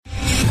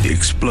the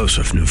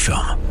explosive new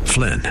film,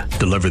 Flynn,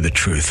 deliver the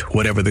truth,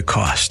 whatever the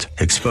cost.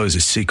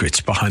 Exposes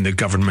secrets behind the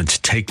government's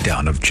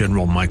takedown of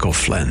General Michael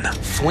Flynn.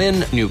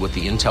 Flynn knew what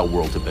the intel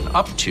world had been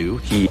up to.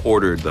 He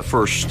ordered the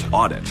first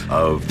audit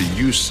of the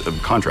use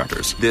of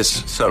contractors.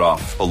 This set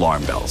off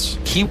alarm bells.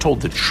 He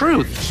told the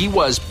truth. He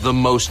was the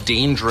most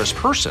dangerous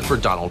person for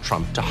Donald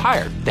Trump to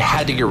hire. They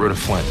had to get rid of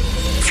Flynn.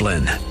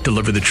 Flynn,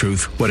 deliver the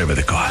truth, whatever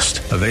the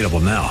cost. Available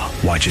now.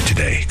 Watch it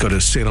today. Go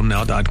to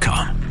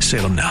salemnow.com.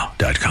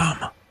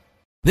 salemnow.com.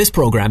 This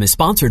program is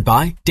sponsored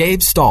by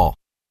Dave Stahl.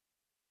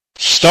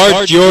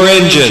 Start your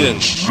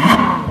engines.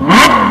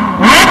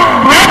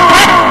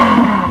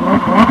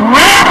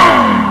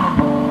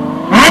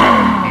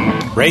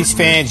 Race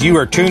fans, you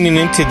are tuning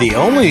into the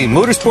only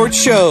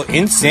motorsports show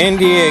in San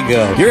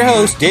Diego. Your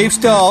host, Dave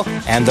Stahl,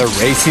 and the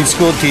racing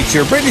school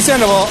teacher, Brittany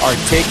Sandoval, are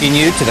taking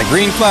you to the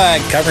green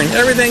flag, covering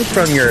everything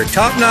from your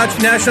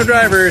top-notch national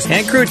drivers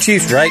and crew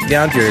chiefs right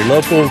down to your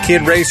local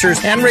kid racers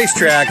and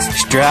racetracks.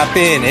 Strap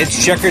in.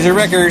 It's Checkers and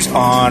Wreckers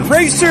on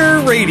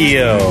Racer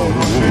Radio.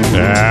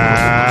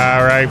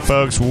 All right,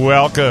 folks,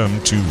 welcome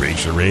to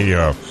Racer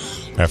Radio,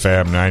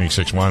 FM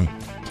 96.1,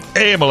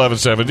 AM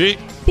 1170.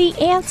 The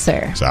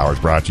Answer. This hour is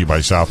brought to you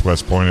by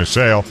Southwest Point of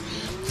Sale.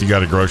 If you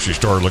got a grocery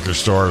store, liquor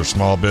store, or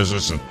small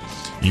business, and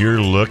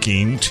you're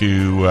looking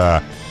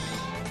to,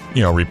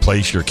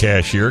 replace your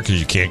cashier because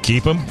you can't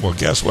keep them, well,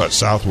 guess what?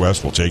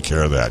 Southwest will take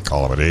care of that.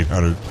 Call them at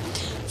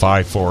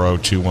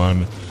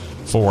 800-540-2149,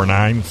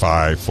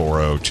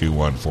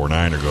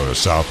 540-2149, or go to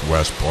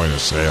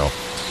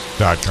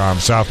southwestpointofsale.com,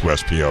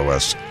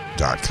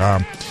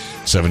 southwestpos.com.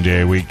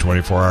 7-day-a-week,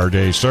 24-hour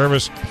day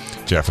service.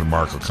 Jeff and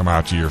Mark will come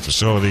out to your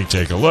facility,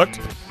 take a look,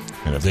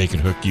 and if they can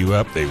hook you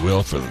up, they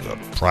will for the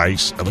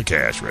price of a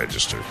cash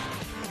register.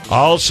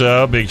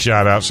 Also, big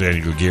shout-out, San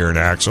Diego Gear and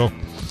Axle,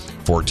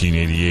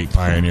 1488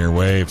 Pioneer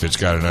Way. If it's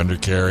got an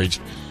undercarriage,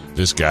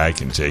 this guy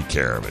can take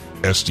care of it.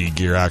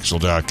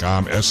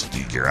 SDGearAxle.com,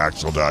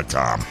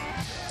 SDGearAxle.com.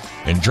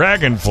 And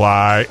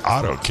Dragonfly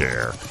Auto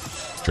Care.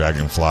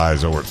 Dragonfly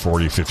is over at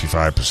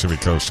 4055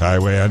 Pacific Coast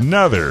Highway,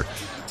 another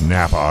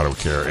Napa Auto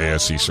Care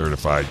ASC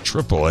certified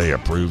AAA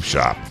approved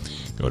shop.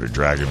 Go to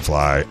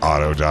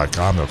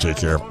dragonflyauto.com. They'll take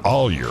care of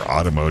all your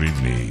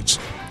automotive needs.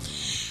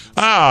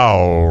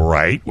 All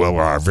right. Well,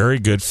 our very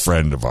good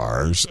friend of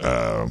ours,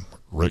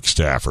 Rick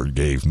Stafford,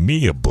 gave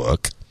me a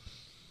book,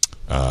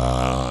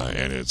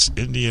 and it's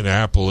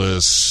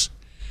Indianapolis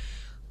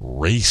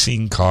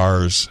Racing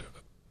Cars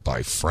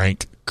by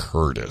Frank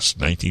Curtis,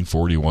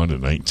 1941 to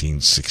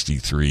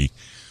 1963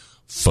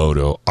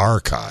 photo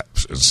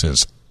archives. And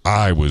since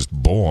I was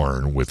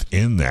born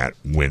within that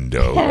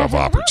window of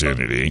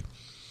opportunity,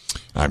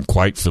 I'm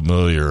quite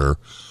familiar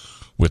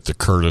with the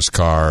Curtis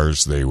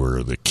cars. They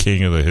were the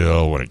king of the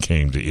hill when it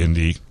came to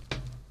Indy.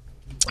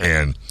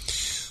 And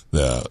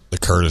the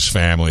Curtis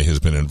family has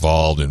been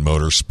involved in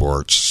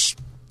motorsports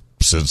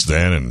since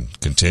then and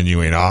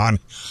continuing on.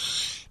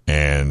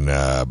 And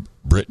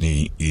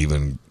Brittany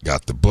even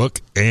got the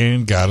book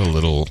and got a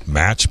little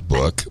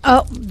matchbook.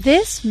 Oh,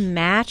 this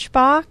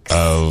matchbox?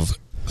 Of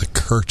the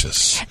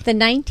Curtis. The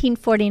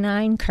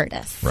 1949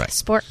 Curtis. Right.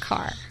 Sport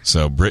car.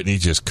 So Brittany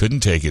just couldn't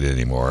take it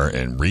anymore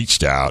and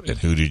reached out, and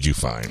who did you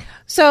find?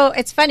 So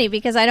it's funny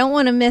because I don't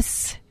want to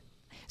miss...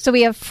 So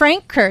we have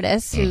Frank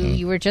Curtis, who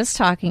you were just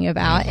talking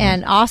about,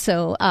 and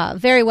also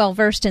very well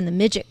versed in the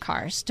midget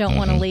cars. Don't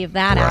want to leave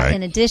that out,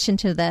 in addition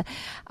to the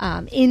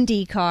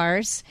Indy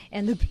cars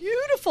and the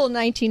beautiful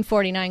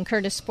 1949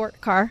 Curtis sport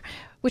car,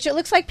 which it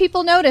looks like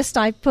people noticed.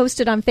 I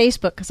posted on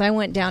Facebook because I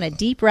went down a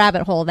deep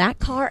rabbit hole. That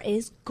car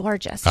is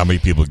gorgeous. How many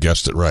people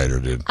guessed it right or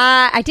did?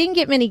 I didn't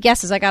get many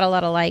guesses. I got a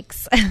lot of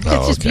likes.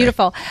 It's just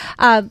beautiful.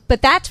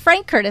 But that's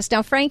Frank Curtis.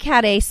 Now, Frank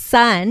had a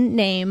son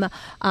named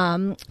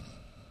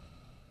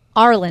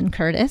Arlen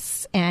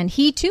Curtis, and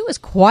he, too, was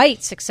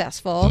quite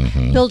successful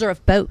builder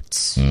of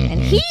boats.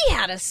 And he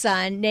had a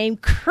son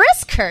named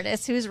Chris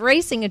Curtis, who's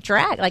racing a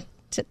drag,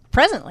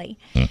 presently.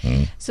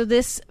 So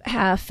this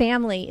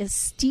family is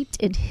steeped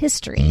in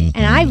history,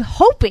 and I'm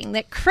hoping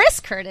that Chris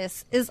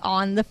Curtis is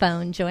on the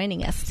phone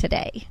joining us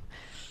today.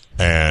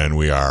 And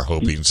we are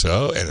hoping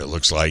so, and it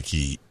looks like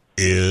he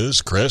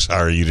is. Chris, how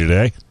are you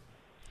today?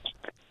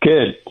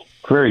 Good.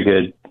 Very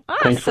good.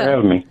 Awesome. Thanks for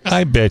having me.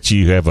 I bet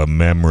you have a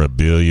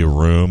memorabilia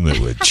room that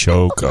would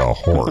choke a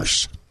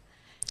horse.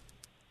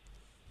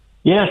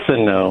 Yes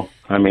and no.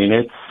 I mean,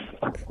 it's...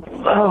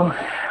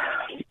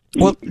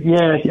 Well,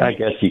 yeah, I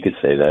guess you could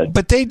say that.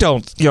 But they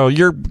don't,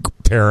 your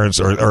parents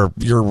or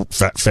your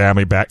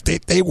family back,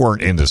 they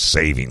weren't into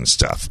saving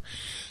stuff.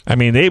 I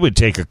mean, they would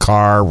take a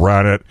car,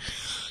 run it,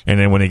 and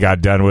then when they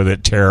got done with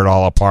it, tear it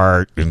all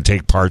apart and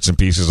take parts and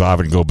pieces off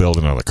and go build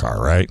another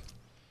car, right?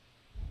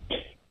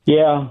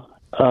 Yeah.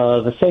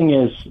 The thing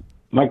is,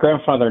 my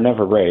grandfather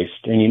never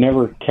raced, and he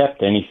never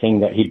kept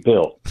anything that he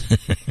built.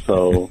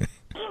 So,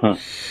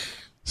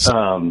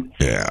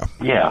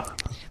 yeah.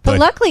 But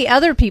luckily,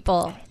 other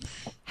people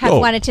have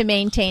wanted to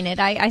maintain it.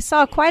 I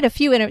saw quite a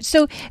few in it.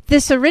 So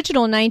this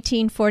original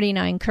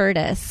 1949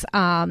 Curtis,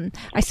 I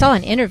saw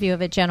an interview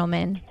of a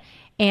gentleman,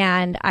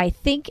 And I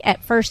think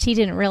at first he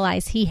didn't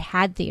realize he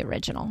had the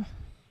original.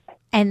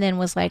 And then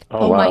was like,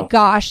 Oh, my wow.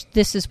 gosh,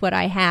 this is what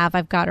I have.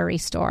 I've got to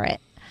restore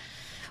it.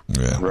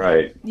 Yeah.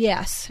 Right.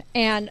 Yes.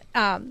 And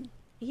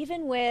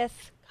even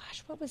with,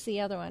 gosh, what was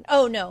the other one?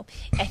 Oh, no.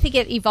 I think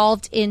it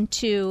evolved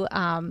into,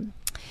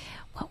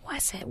 what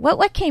was it?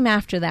 What came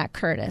after that,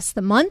 Curtis?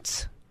 The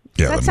Muntz?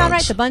 Yeah, Does that the sound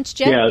Muntz. right? The Muntz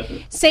Jet? Yeah.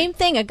 Same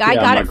thing. A guy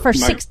Yeah, got my- it for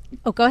my- six.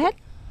 Oh, go ahead.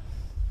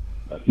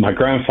 My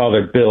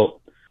grandfather built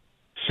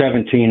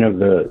 17 of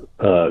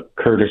the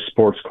Curtis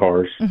sports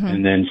cars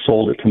and then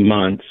sold it to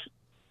Muntz.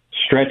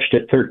 Stretched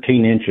it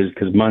 13 inches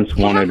because Muntz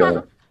wanted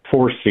a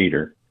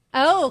 4-seater.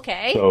 Oh,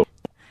 okay. So,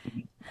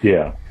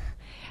 yeah.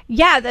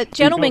 Yeah, the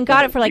gentleman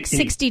got it for like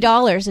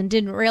 $60 and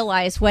didn't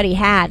realize what he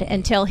had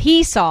until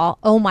he saw,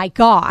 oh my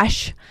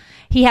gosh,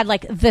 he had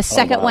like the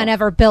second wow. one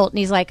ever built, and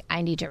he's like,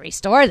 I need to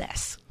restore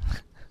this.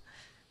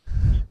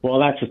 Well,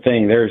 that's the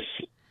thing. There's,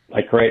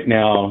 like right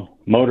now,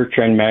 Motor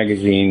Trend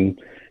magazine,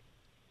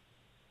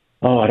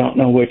 I don't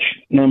know which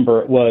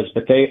number it was,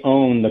 but they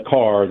own the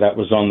car that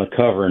was on the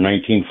cover in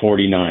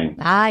 1949.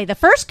 Aye, the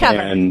first cover.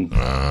 And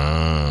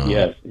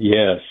yes.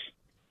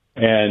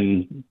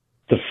 And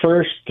the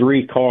first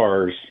 3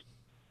 cars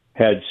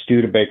had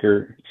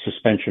Studebaker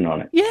suspension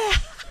on it. Yeah.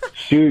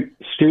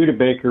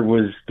 Studebaker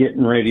was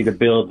getting ready to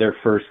build their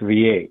first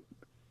V8.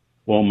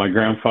 Well, my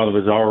grandfather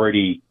was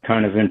already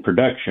kind of in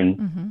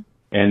production,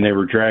 and they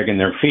were dragging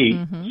their feet,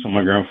 so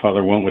my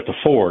grandfather went with the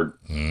Ford.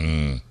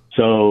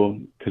 So,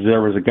 because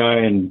there was a guy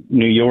in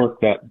New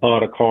York that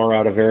bought a car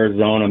out of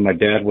Arizona, my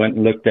dad went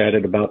and looked at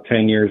it about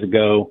 10 years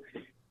ago,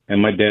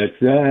 and my dad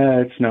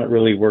said, it's not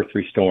really worth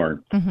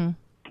restoring.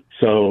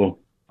 So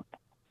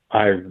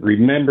I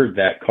remembered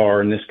that car,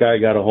 and this guy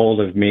got a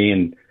hold of me,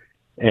 and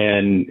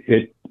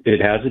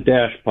it has a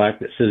dash plaque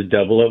that says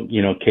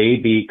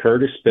KB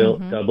Curtis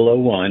built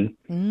 001.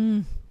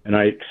 And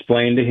I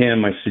explained to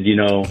him, I said,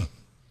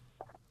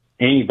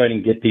 anybody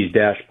can get these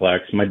dash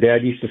plaques. My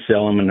dad used to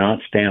sell them and not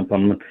stamp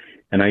them,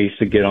 and I used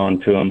to get on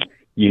to them.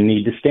 You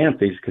need to stamp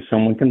these because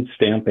someone can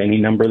stamp any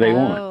number they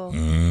want.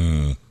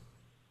 And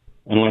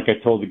like I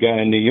told the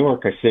guy in New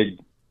York, I said,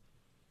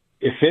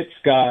 if it's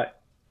got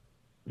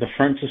the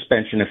front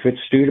suspension, if it's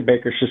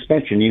Studebaker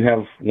suspension, you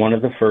have one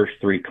of the first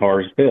 3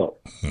 cars built.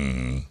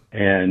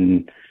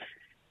 And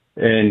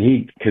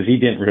he, because he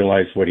didn't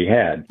realize what he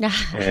had,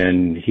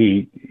 and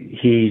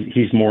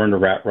he's more into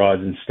rat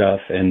rods and stuff,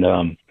 and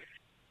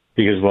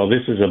he goes, well,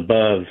 this is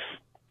above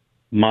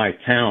my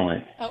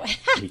talent.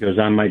 He goes,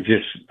 I might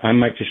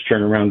just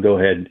turn around, and go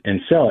ahead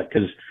and sell it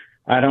because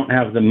I don't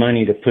have the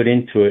money to put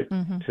into it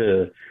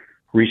to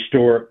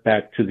restore it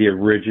back to the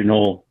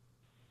original,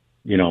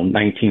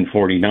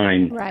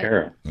 1949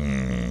 era.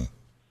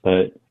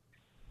 But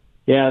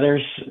yeah,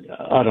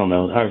 I don't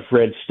know. I've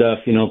read stuff,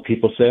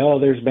 people say, oh,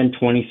 there's been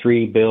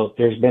 23 built.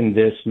 There's been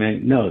this many.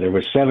 No, there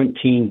was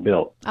 17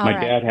 built. My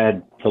dad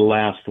had the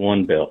last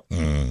one built.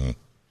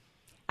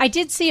 I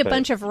did see a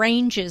bunch of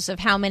ranges of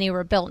how many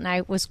were built, and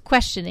I was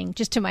questioning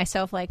just to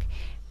myself, like,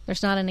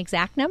 there's not an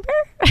exact number?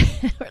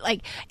 Or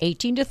like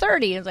 18 to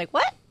 30. I was like,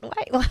 what?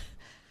 Why?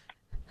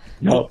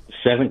 No,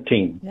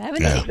 17.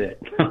 17. That's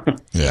it.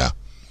 Yeah.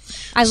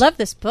 I love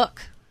this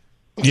book.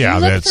 Did you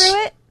look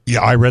through it?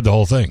 Yeah, I read the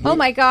whole thing. Oh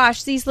my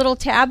gosh, these little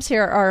tabs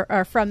here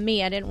are from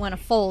me. I didn't want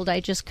to fold. I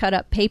just cut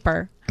up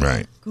paper.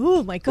 Right.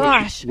 Oh my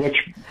gosh.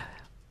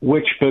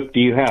 Which book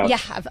do you have?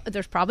 Yeah,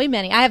 there's probably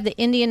many. I have the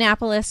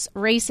Indianapolis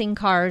Racing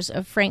Cars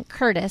of Frank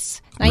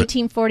Curtis,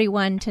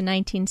 1941 to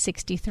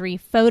 1963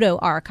 photo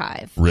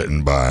archive.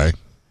 Written by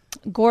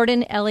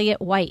Gordon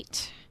Elliott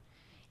White.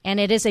 And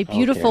it is a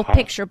beautiful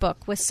picture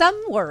book with some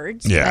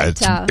words. Yeah,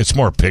 but, it's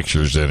more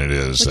pictures than it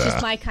is. Which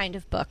is my kind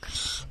of book.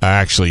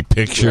 Actually,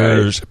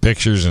 pictures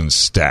and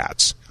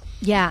stats.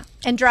 Yeah,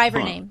 and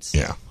driver names.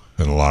 Yeah,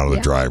 and a lot of the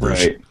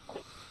drivers. Right.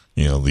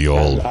 The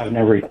old. I've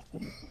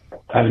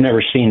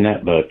never seen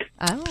that book.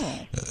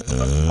 Oh.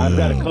 I've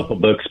got a couple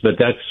books, but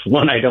that's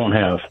one I don't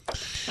have.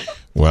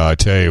 Well, I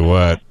tell you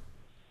what,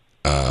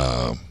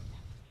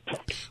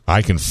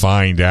 I can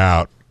find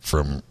out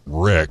from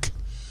Rick,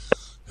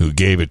 who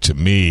gave it to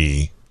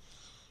me,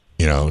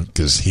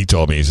 because he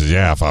told me, he says,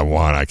 yeah, if I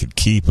want, I could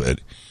keep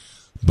it.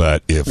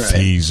 But if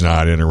he's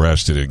not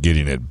interested in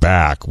getting it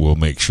back, we'll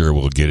make sure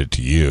we'll get it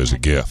to you as a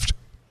gift.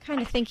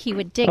 Kind of think he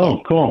would dig it.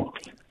 Oh, cool.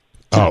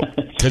 Oh,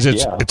 because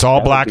it's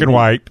all black and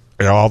white.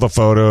 All the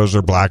photos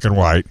are black and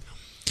white.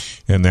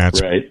 And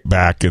that's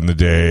back in the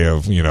day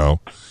of,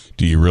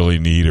 do you really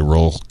need a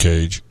roll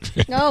cage?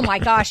 Oh, my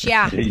gosh,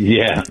 yeah.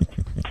 Yeah.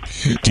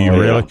 Do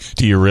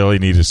you really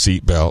need a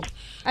seatbelt?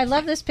 I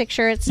love this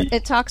picture.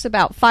 It talks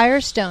about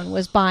Firestone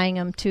was buying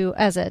them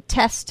as a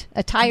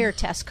tire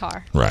test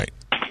car. Right.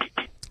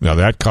 Now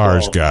that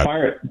car's got.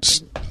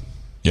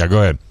 Yeah,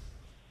 go ahead.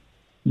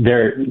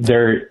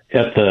 They're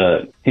at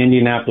the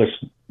Indianapolis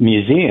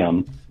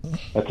Museum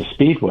at the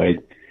Speedway.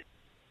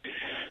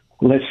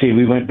 Let's see,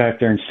 we went back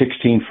there in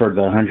 16 for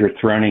the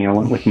 100th running. I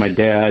went with my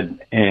dad,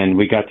 and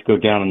we got to go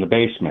down in the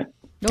basement.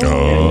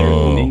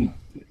 Oh.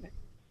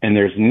 And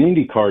there's an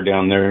Indy car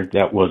down there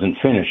that wasn't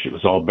finished. It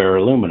was all bare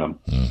aluminum.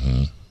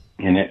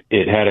 and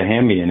it had a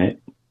Hemi in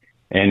it,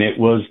 and it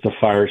was the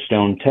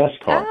Firestone test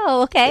car.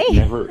 Oh, okay.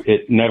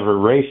 It never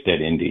raced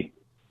at Indy,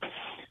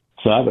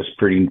 so that was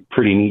pretty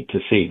neat to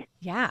see.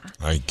 Yeah,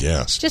 I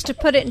guess. Just to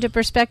put it into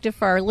perspective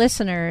for our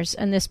listeners,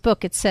 in this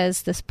book, it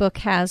says this book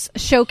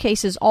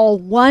showcases all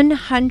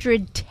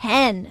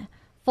 110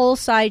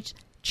 full-size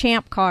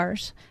Champ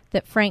cars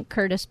that Frank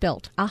Curtis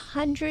built.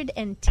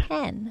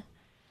 110.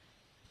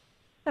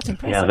 That's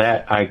impressive.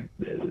 Yeah,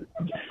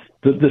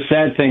 the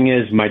sad thing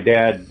is my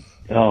dad,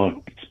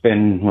 it's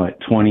been,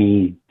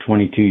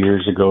 22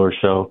 years ago or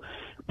so,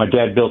 my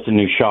dad built a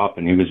new shop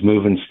and he was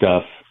moving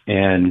stuff,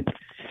 and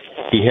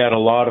he had a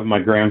lot of my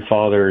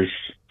grandfather's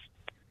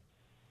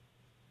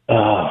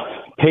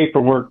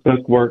paperwork,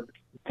 bookwork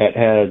that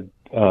had,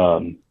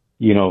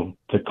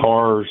 the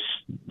cars,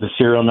 the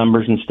serial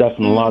numbers and stuff,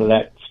 and a lot of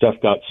that stuff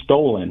got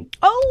stolen.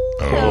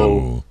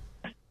 Oh.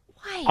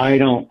 Why? I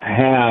don't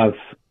have...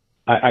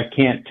 I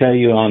can't tell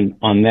you on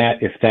that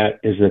if that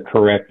is a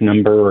correct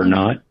number or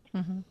not.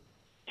 Mm-hmm.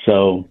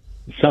 So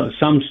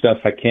some stuff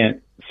I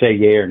can't say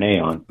yay or nay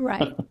on.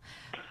 Right.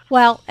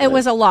 Well, it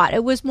was a lot.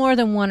 It was more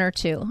than one or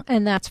two,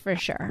 and that's for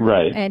sure.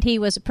 Right. And he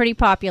was a pretty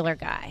popular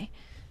guy.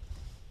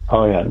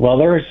 Oh, yeah. Well,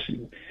 with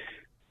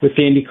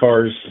the Indy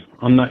cars,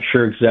 I'm not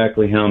sure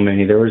exactly how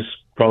many. There was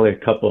probably a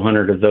couple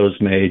hundred of those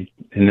made,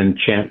 and then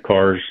Champ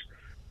cars,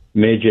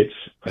 midgets.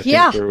 I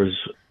think there was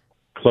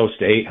close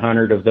to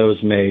 800 of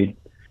those made.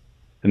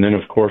 And then,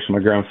 of course, my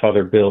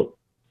grandfather built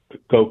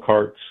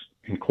go-karts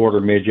and quarter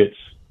midgets,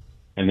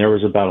 and there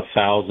was about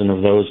 1,000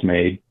 of those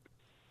made.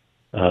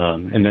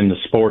 And then the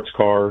sports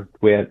car,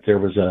 there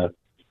was the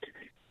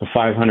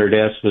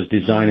 500S was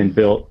designed and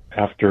built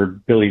after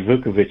Billy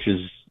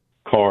Vukovic's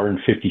car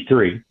in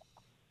 '53.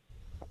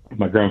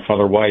 My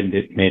grandfather widened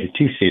it, made a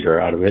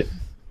two-seater out of it,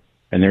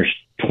 and there's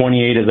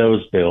 28 of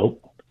those built.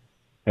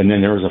 And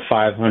then there was a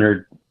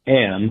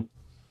 500M,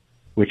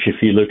 which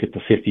if you look at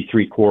the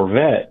 '53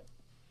 Corvette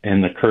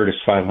and the Curtis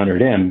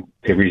 500M,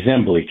 they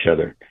resemble each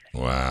other.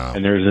 Wow.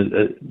 And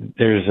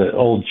there's an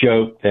old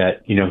joke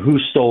that, who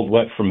stole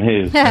what from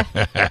who. The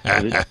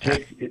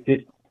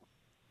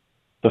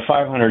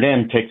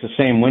 500M takes the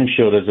same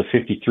windshield as a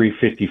 '53,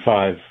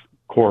 '55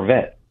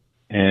 Corvette.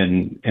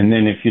 And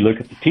then if you look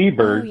at the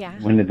T-Bird,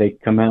 when did they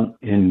come out?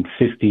 In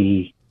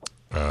 50?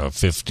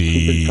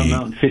 50. Did they come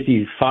out in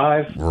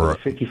 55? Or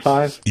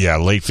 55? Yeah,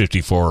 late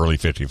 54, early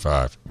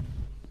 55.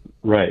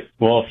 Right.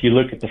 Well, if you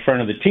look at the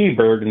front of the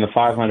T-Bird and the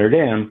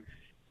 500M,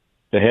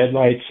 the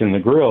headlights and the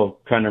grille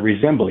kind of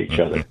resemble each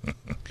other.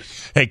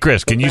 Hey,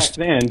 Chris, can you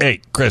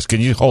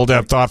hold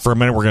that thought for a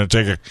minute? We're going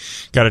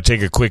to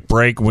take a quick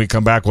break. When we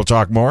come back, we'll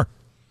talk more.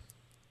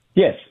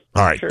 Yes.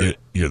 All right. Sure.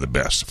 You're the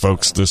best,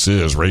 folks. This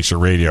is Racer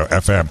Radio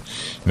FM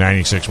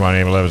 96.1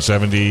 AM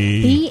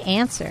 1170. The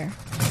Answer.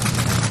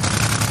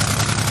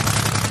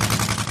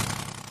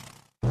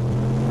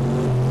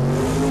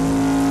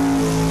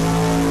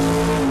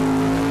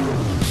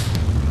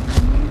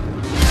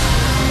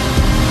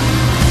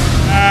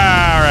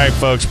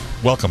 Folks,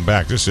 welcome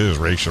back. This is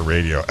Racer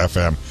Radio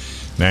FM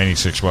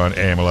 96.1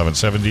 AM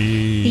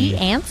 1170. The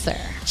Answer.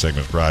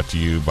 Segment brought to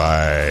you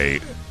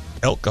by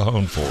El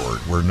Cajon Ford,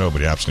 where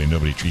absolutely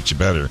nobody treats you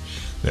better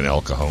than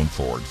El Cajon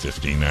Ford,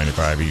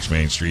 1595 East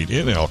Main Street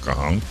in El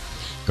Cajon.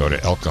 Go to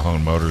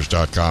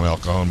elcajonmotors.com,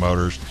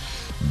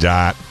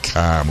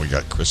 elcajonmotors.com. We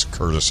got Chris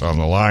Curtis on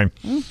the line.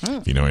 Mm-hmm.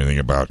 If you know anything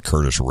about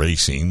Curtis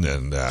Racing,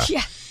 then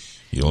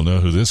you'll know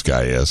who this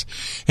guy is.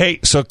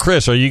 Hey, so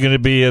Chris, are you going to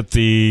be at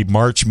the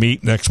March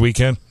meet next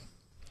weekend?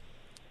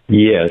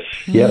 Yes.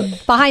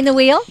 Yep. Behind the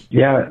wheel?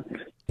 Yeah.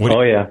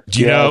 Yeah.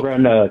 Do you know?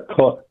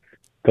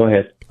 Go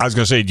ahead. I was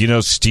going to say, do you know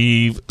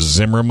Steve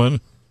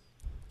Zimmerman?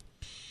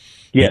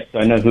 Yes,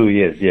 I know who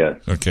he is, yes.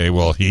 Okay,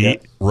 well, he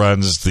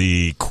runs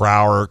the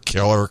Crowder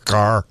Killer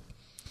car.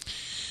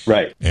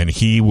 Right. And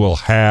he will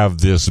have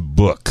this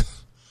book.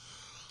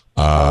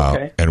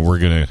 And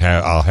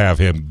I'll have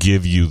him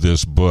give you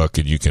this book,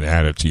 and you can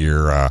add it to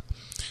your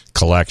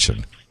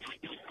collection.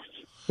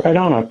 Right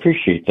on. I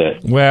appreciate that.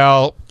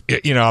 Well,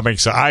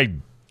 I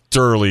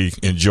thoroughly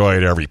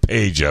enjoyed every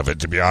page of it,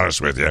 to be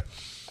honest with you.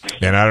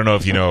 And I don't know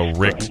if you know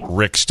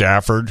Rick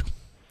Stafford.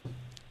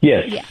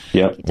 Yes. Yeah.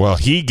 Yep. Well,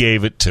 he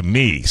gave it to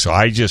me, so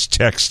I just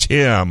texted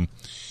him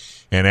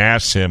and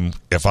asked him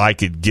if I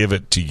could give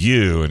it to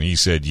you, and he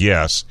said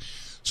yes.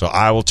 So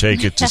I will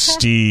take it to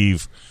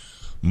Steve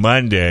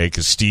Monday,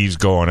 because Steve's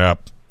going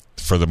up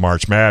for the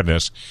March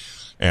Madness,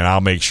 and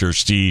I'll make sure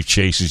Steve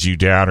chases you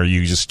down, or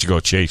you just go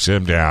chase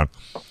him down,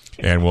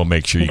 and we'll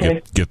make sure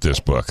you get this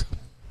book.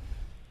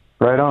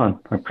 Right on.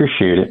 I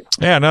appreciate it.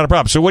 Yeah, not a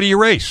problem. So what do you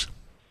race?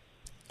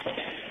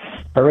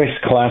 I race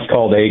a class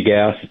called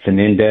A-Gas. It's an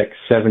index,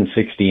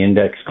 760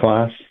 index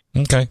class.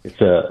 Okay. It's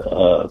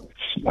a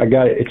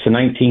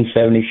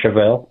 1970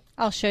 Chevelle.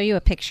 I'll show you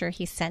a picture.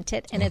 He sent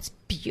it, and it's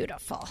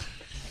beautiful.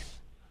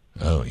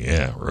 Oh,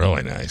 yeah.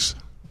 Really nice.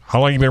 How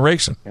long have you been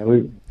racing?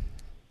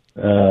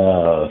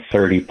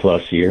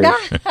 30-plus years.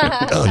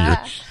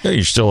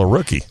 You're still a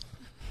rookie.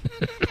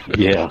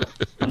 Yeah.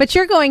 But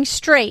you're going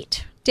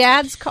straight.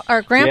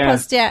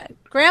 Grandpa's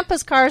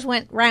Grandpa's cars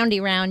went roundy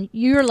round.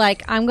 You're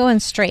like, I'm going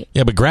straight.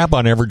 Yeah, but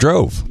Grandpa never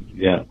drove.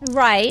 Yeah.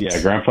 Right.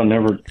 Yeah, Grandpa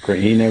never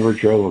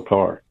drove a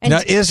car.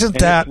 Now, isn't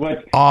that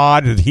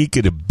odd that he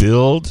could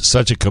build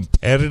such a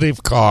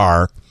competitive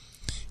car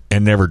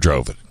and never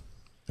drove it?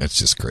 That's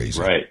just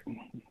crazy. Right.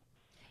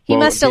 He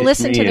must have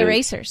listened to the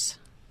racers.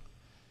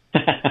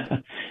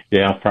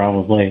 Yeah,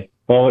 probably.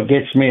 Well, what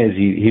gets me is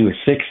he was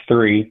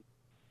 6'3".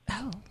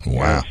 Oh.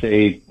 Wow. I'd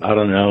say, I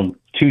don't know,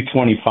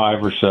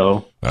 225 or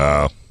so.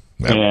 Oh.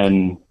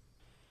 And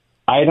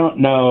I don't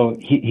know.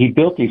 He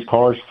built these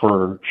cars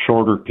for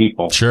shorter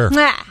people. Sure.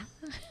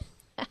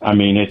 I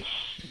mean, it's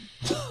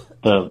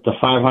the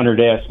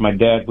 500S. My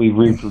dad, we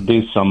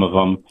reproduced some of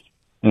them,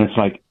 and it's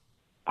like,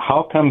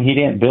 how come he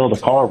didn't build a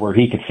car where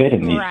he could fit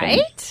in these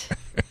things?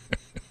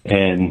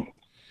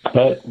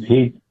 But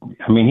he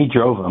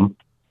drove them.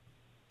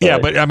 Yeah,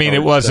 but I mean,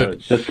 it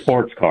wasn't the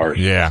sports cars.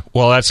 Yeah,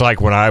 well, that's like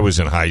when I was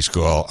in high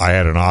school. I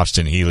had an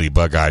Austin Healey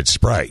bug-eyed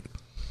Sprite.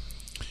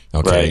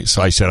 Okay, right.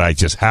 So I said, I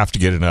just have to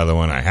get another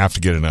one. I have to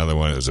get another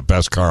one. It was the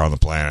best car on the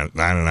planet.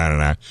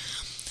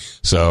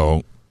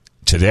 So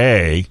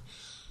today,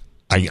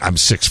 I'm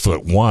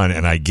 6'1",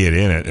 and I get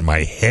in it, and my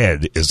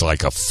head is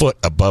like a foot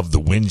above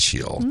the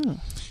windshield,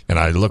 and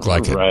I look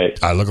like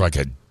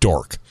a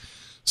dork.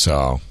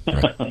 So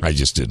I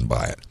just didn't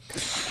buy it.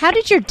 How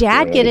did your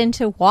dad get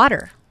into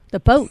water, the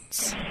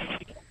boats?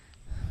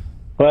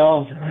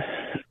 Well,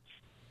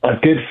 a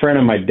good friend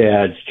of my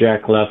dad's,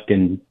 Jack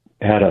Lufkin,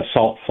 had a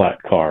salt flat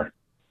car,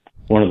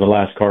 one of the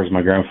last cars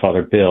my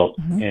grandfather built,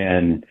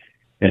 and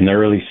in the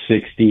early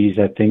 60s,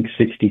 I think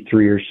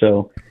 63 or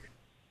so,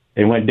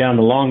 they went down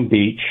to Long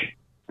Beach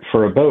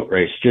for a boat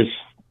race, just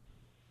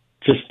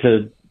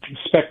to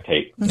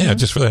spectate. Yeah,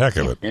 just for the heck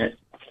of it.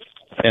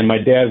 And my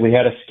dad, we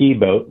had a ski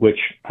boat, which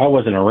I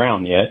wasn't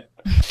around yet.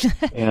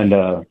 And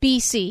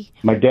BC.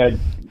 My dad,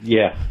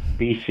 yeah,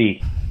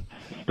 BC.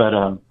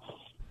 But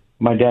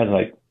my dad's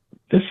like,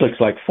 this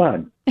looks like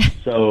fun.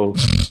 So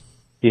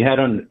he had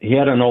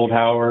an old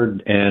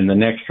Howard, and the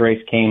next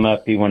race came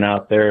up. He went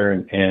out there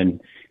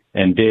and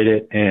did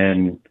it,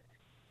 and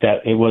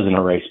that it wasn't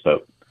a race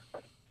boat.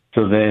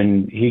 So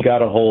then he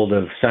got a hold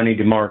of Sonny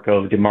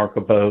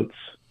DeMarco Boats,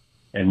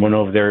 and went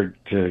over there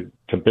to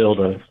build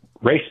a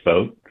race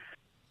boat.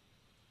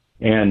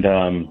 And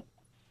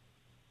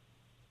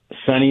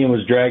Sonny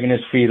was dragging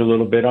his feet a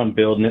little bit on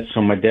building it,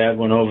 so my dad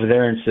went over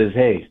there and says,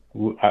 hey,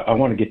 I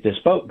want to get this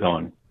boat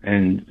going.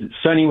 And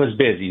Sonny was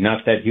busy,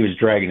 not that he was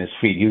dragging his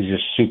feet. He was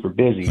just super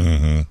busy.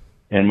 Mm-hmm.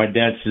 And my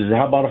dad says,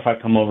 how about if I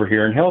come over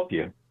here and help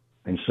you?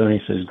 And Sonny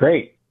says,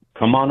 great,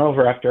 come on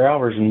over after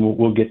hours and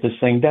we'll get this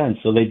thing done.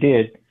 So they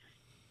did.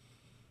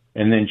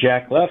 And then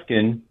Jack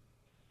Lufkin,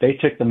 they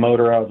took the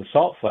motor out of the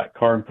salt flat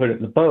car and put it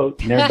in the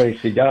boat. And everybody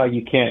said, oh,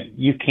 you can't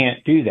do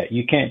that.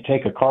 You can't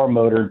take a car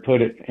motor and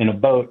put it in a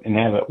boat and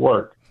have it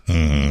work.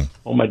 Mm-hmm.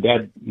 Well, my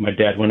dad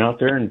went out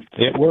there and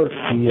it worked.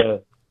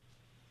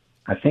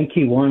 I think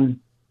he won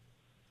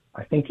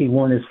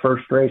his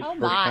first race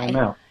first time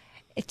out.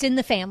 It's in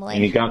the family.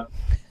 And he got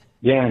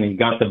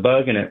the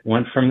bug, and it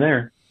went from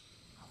there.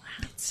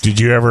 Did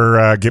you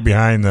ever get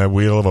behind the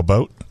wheel of a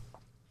boat?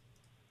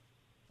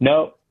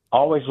 No,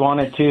 always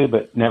wanted to,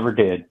 but never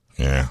did.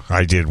 Yeah,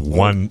 I did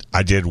one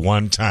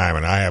time,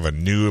 and I have a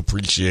new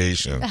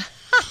appreciation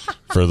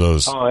for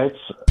those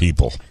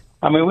people.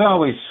 I mean, we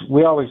always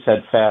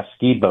had fast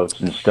ski boats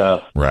and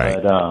stuff,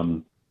 right?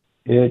 But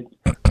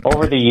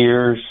over the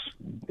years,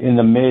 in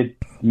the mid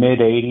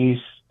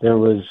 '80s, there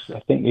was, I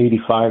think,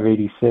 85,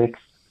 86.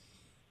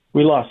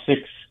 We lost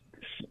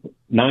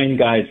 9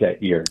 guys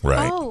that year,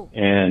 right? Oh.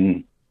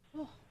 And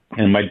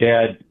my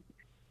dad,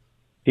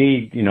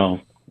 we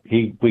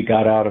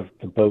got out of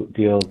the boat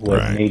deal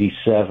in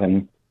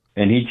 '87,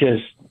 and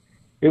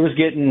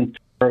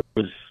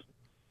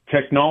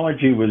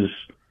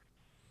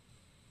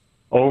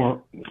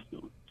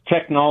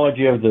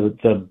technology of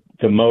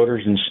the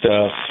motors and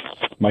stuff.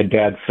 My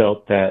dad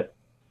felt that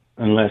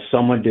unless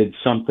someone did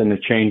something to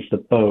change the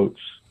boats,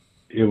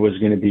 it was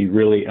going to be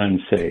really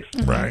unsafe.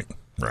 Right.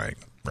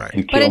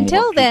 But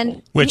until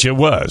then, which it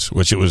was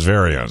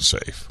very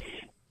unsafe.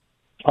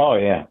 Oh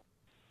yeah,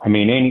 I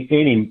mean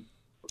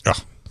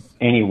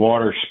any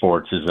water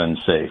sports is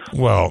unsafe.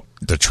 Well,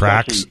 the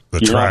track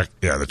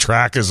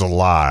is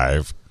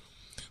alive.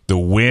 The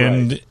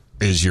wind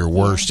is your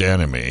worst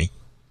enemy.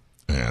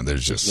 Yeah,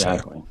 there's just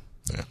exactly.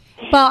 Yeah.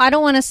 Well, I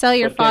don't want to sell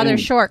your father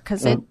short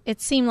because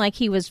it seemed like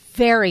he was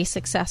very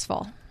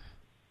successful.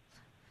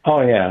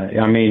 Oh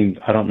yeah, I mean,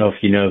 I don't know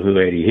if you know who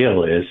Eddie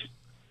Hill is.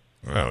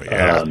 Oh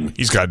yeah,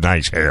 he's got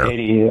nice hair.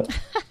 Eddie Hill.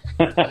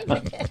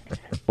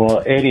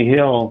 Well, Eddie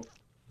Hill,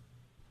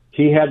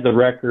 he had the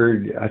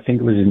record. I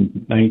think it was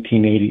in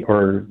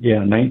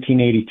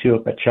 1982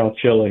 up at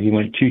Chowchilla. He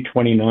went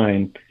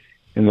 229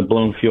 in the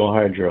blown fuel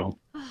hydro,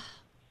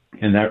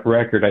 and that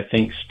record I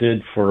think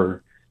stood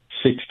for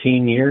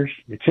 16 years.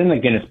 It's in the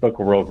Guinness Book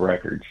of World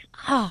Records.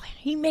 Oh,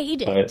 he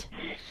made it.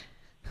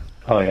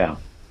 Oh yeah.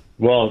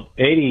 Well,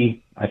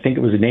 80, I think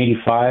it was in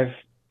 85.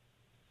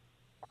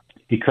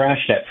 He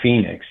crashed at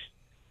Phoenix,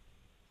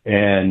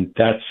 And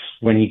that's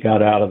when he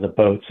got out of the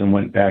boats and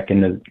went back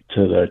into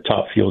the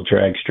Top Fuel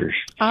dragsters.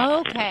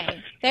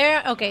 Okay.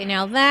 Okay,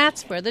 now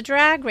that's where the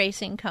drag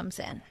racing comes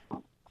in.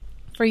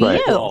 For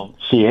Right.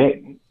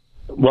 you.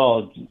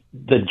 Well,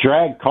 the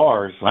drag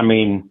cars, I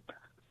mean,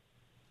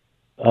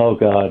 oh,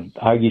 God.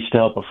 I used to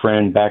help a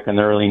friend back in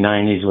the early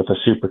 90s with a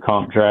Super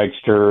Comp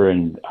dragster,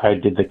 and I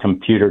did the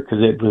computer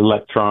because it was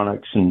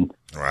electronics, and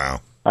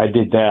Wow. I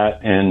did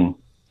that, and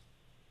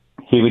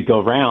he would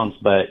go rounds,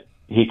 but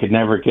he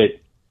never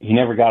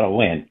got a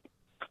win.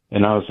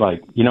 And I was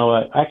like, you know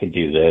what? I could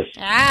do this.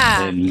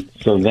 And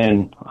so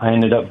then I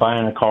ended up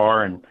buying a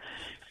car, and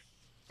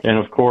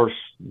of course,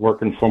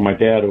 working for my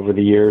dad over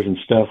the years and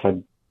stuff,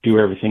 I'd do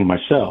everything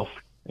myself.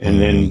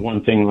 And then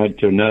one thing led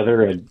to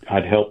another.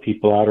 I'd help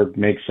people out or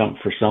make something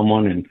for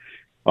someone, and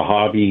a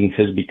hobby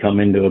has become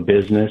into a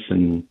business,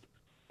 and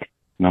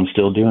I'm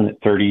still doing it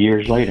 30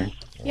 years later.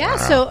 Yeah,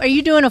 so are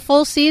you doing a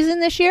full season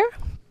this year?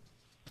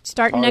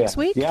 Starting next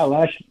week? Yeah,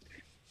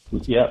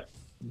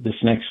 this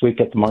next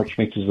week at the March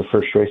Meets is the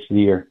first race of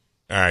the year.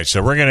 All right,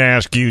 so we're going to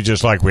ask you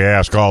just like we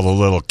ask all the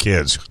little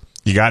kids.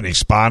 You got any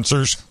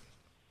sponsors?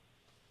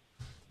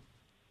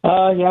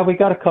 Yeah, we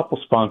got a couple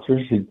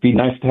sponsors. It'd be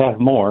nice to have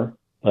more,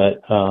 but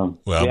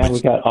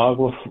we got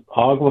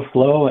Agua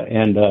Flow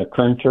and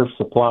Kern Turf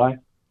Supply.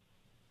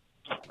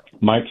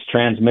 Mike's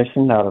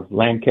Transmission out of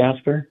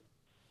Lancaster.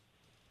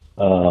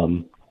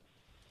 Oh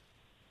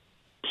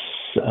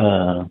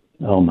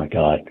my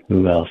God,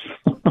 who else?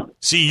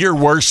 See, you're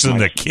worse than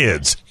the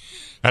kids.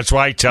 That's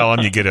why I tell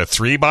them you get a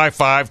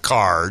 3x5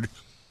 card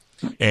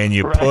and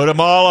you put them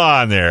all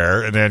on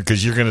there, and then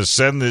because you're going to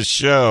send this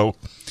show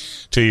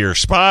to your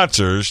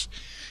sponsors,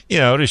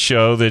 to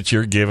show that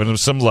you're giving them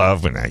some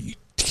love. But now you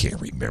can't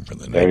remember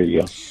the name. There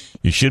you go.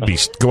 You should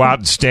go out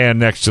and stand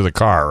next to the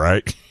car,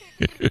 right?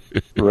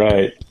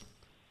 Right.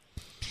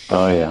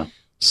 Oh yeah.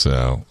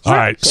 So, all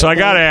right. So I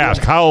got to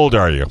ask, how old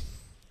are you?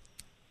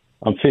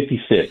 I'm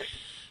 56.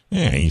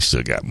 Yeah, you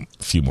still got a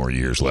few more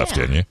years left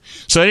in you.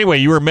 So anyway,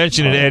 you were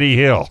mentioning Eddie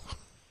Hill.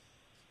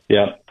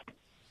 Yeah.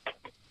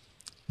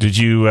 Did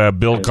you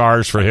build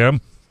cars for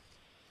him?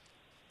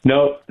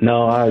 No,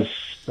 I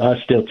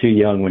was still too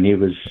young when he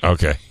was.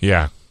 Okay,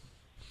 yeah.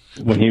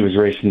 When he was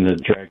racing the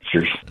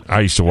dragsters.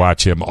 I used to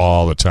watch him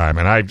all the time,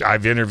 and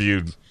I've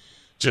interviewed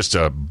just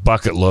a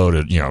bucket load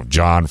of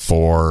John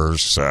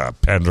Force,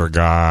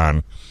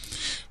 Pendragon,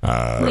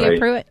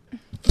 Leah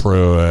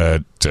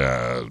Pruitt,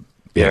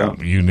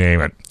 you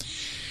name it.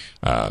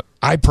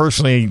 I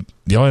personally,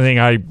 the only thing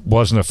I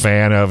wasn't a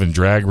fan of in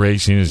drag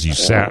racing is you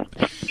sat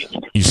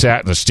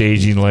in the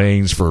staging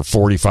lanes for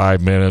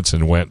 45 minutes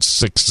and went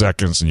 6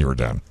 seconds and you were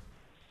done.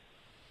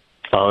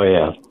 Oh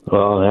yeah.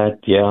 Well,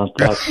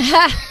 that's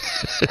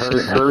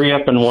hurry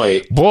up and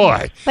wait.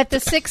 Boy. But the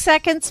 6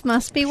 seconds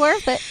must be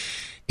worth it.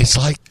 It's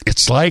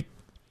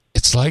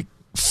like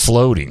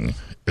floating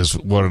is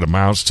what it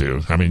amounts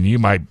to. I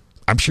mean,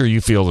 I'm sure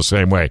you feel the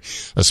same way,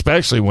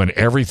 especially when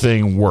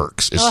everything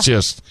works. It's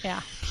just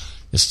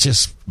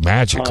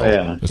magical. Oh,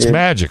 yeah. It's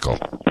magical.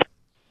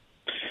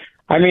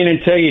 I mean,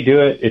 until you do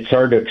it, it's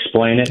hard to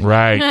explain it.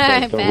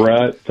 Right.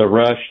 The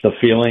rush, the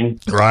feeling.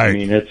 Right. I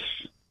mean, that's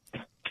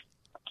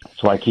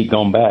why I keep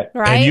going back.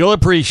 Right. And you'll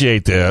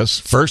appreciate this.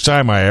 First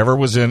time I ever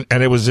was in,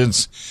 and it was in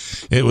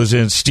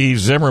Steve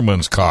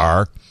Zimmerman's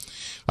car.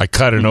 I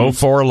cut an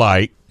 04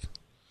 light.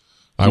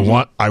 I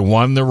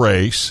won the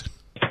race.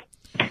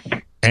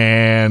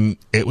 And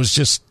it was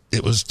just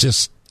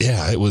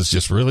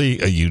really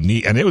a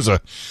unique, and it was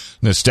a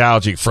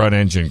nostalgic front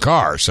engine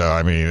car. So,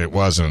 I mean, it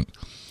wasn't,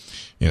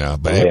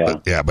 but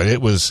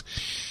it was,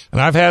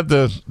 and I've had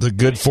the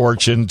good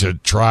fortune to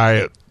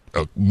try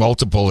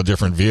multiple of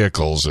different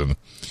vehicles, and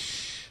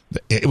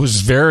it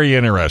was very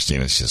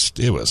interesting.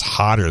 It was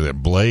hotter than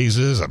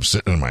blazes. I'm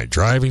sitting in my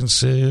driving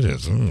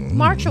seat.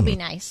 March will be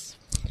nice.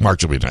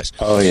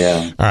 Oh,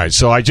 yeah. All right.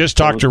 So I just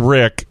talked to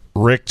Rick.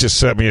 Rick just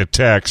sent me a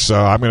text,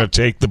 so I'm going to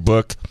take the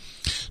book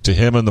to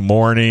him in the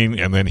morning,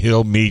 and then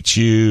he'll meet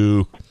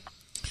you,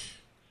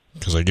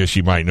 because I guess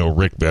you might know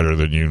Rick better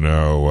than you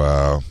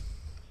know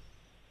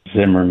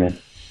Zimmerman.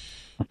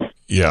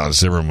 Yeah,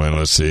 Zimmerman.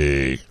 Let's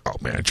see. Oh,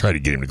 man, I tried to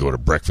get him to go to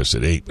breakfast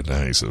at 8, but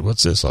now he said,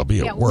 what's this? I'll be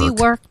at work. We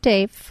work,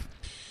 Dave.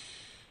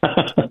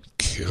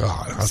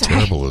 God, how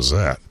terrible is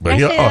that? But I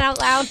say that out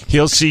loud.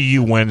 He'll see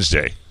you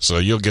Wednesday, so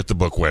you'll get the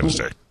book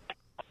Wednesday.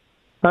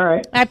 All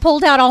right. I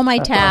pulled out all my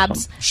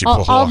tabs,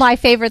 Awesome. all my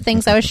favorite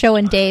things I was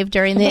showing Dave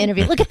during the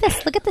interview. Look at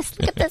this, look at this,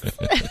 look at this.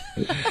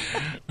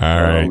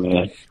 All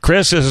right.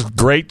 Chris, it's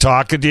great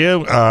talking to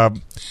you.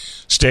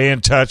 Stay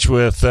in touch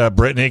with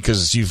Brittany,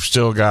 because you've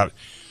still got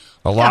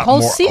a lot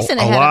more season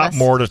ahead a lot of us.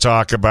 more to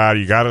talk about.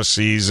 You got a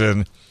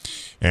season,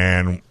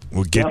 and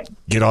we'll get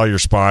all your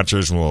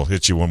sponsors, and we'll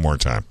hit you one more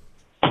time.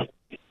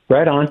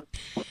 Right on.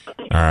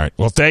 All right.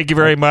 Well, thank you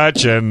very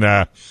much,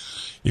 and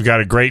you've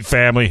got a great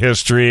family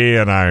history,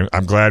 and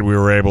I'm glad we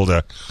were able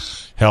to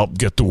help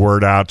get the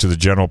word out to the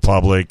general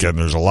public. And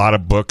there's a lot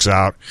of books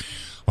out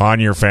on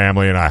your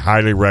family, and I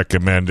highly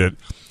recommend it,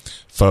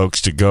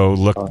 folks, to go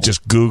look.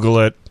 Just Google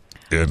it.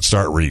 and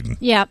start reading.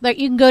 Yeah, but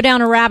you can go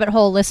down a rabbit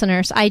hole,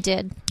 listeners. I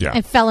did. Yeah.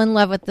 I fell in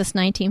love with this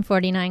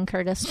 1949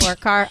 Curtis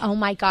sport car. Oh,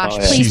 my gosh.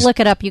 yeah. Please look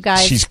it up, you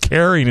guys. She's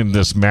carrying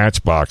this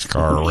Matchbox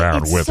car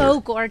around with her. It's so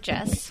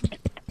gorgeous.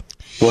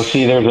 Well,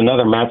 see, there's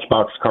another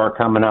Matchbox car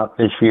coming out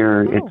this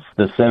year. Oh. It's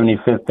the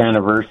 75th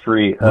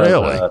anniversary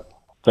of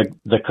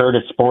the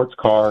Curtis sports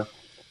car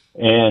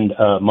and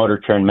Motor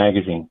Trend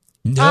magazine.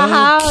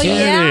 No kidding.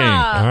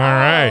 Yeah. All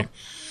right.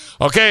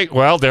 Okay,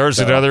 well, there's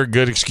another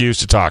good excuse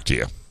to talk to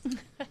you.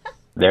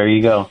 There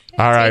you go.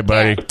 All right,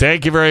 buddy.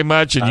 Thank you very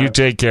much, and you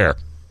take care.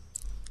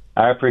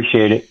 I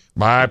appreciate it.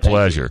 My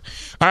pleasure.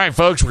 All right,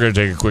 folks, we're going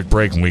to take a quick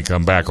break. When we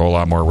come back, a whole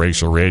lot more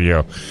Racial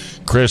Radio.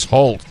 Chris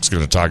Holt is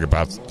going to talk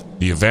about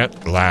the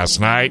event last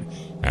night,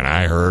 and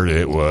I heard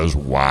it was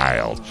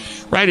wild.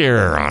 Right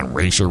here on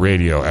Racial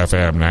Radio,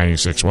 FM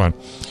 96.1,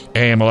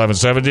 AM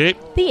 1170.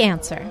 The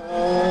Answer.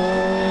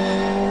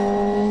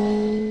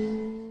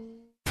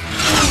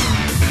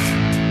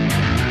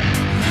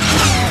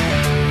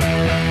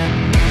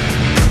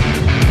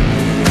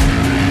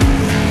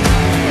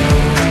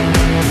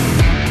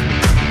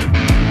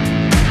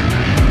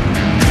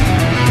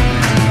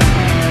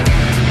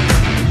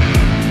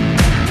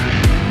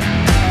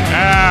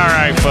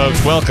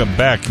 Folks, welcome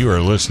back. You are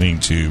listening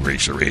to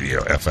Racial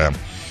Radio, FM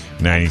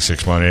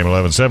 96.1 AM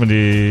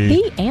 1170.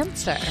 The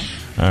Answer.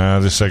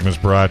 This segment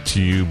is brought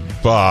to you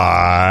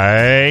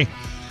by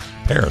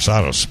Paris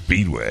Auto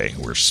Speedway,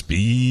 where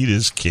speed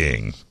is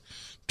king.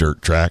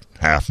 Dirt track,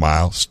 half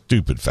mile,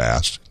 stupid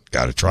fast.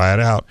 Got to try it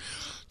out.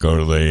 Go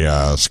to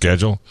the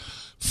schedule,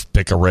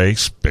 pick a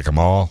race, pick them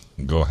all,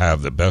 and go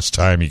have the best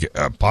time you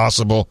get,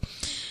 possible.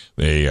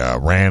 They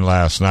ran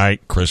last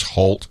night. Chris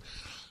Holt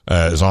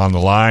is on the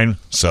line.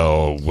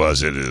 So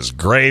was it as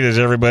great as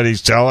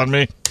everybody's telling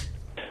me?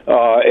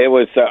 It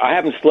was. I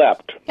haven't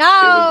slept.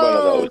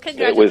 Oh, it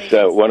was one of those.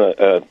 It was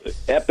one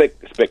epic,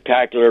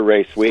 spectacular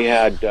race. We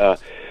had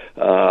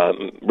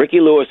Ricky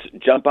Lewis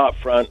jump out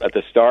front at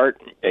the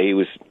start. He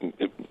was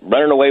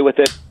running away with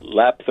it.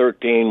 Lap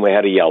 13, we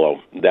had a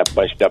yellow that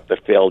bunched up the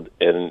field,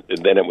 and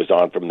then it was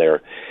on from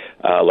there.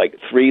 Like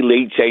 3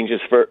 lead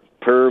changes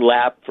per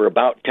lap for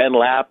about 10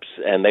 laps,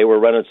 and they were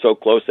running so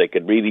close they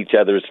could read each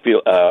other's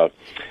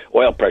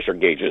oil pressure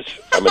gauges.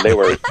 I mean, they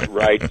were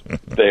right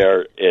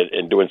there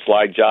and doing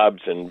slide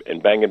jobs and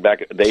banging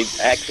back. They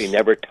actually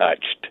never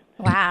touched.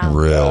 Wow.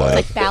 Really?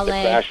 Like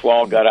ballet. The crash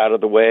wall got out of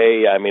the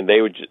way. I mean,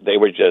 they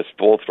were just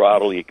full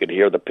throttle. You could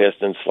hear the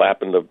pistons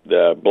slapping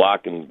the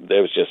block, and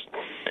there was just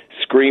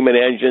screaming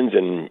engines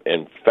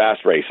and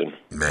fast racing.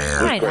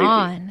 Man. Right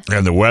on.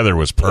 And the weather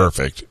was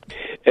perfect.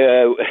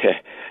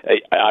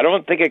 I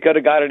don't think it could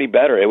have got any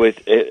better. It was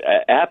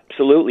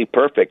absolutely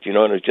perfect, and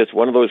it was just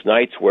one of those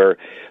nights where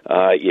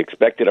you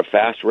expected a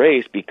fast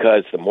race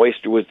because the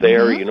moisture was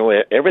there.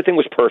 Mm-hmm. Everything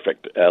was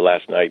perfect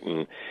last night,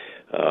 and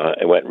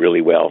it went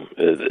really well.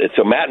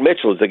 So Matt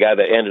Mitchell is the guy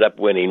that ended up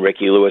winning.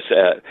 Ricky Lewis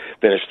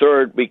finished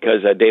third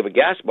because David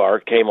Gaspar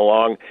came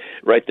along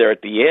right there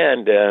at the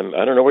end.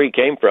 I don't know where he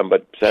came from,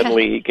 but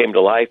suddenly he came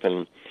to life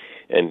and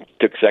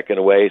took second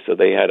away, so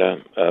they had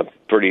a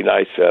pretty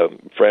nice,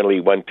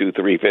 friendly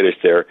 1-2-3 finish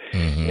there.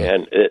 Mm-hmm.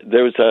 And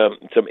there was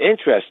some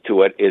interest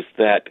to it is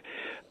that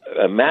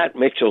Matt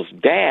Mitchell's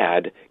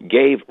dad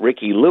gave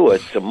Ricky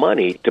Lewis some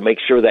money to make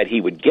sure that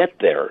he would get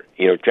there,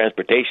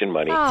 transportation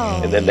money,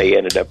 and then they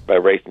ended up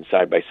racing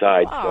side by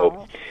side.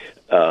 Oh.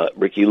 So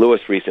Ricky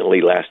Lewis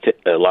recently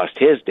lost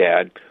his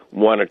dad,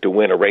 wanted to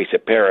win a race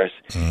at Paris,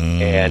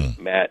 and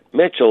Matt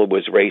Mitchell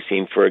was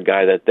racing for a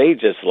guy that they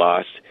just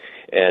lost,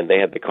 and they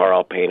had the car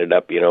all painted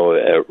up,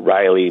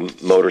 Riley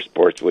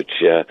Motorsports, which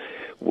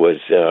was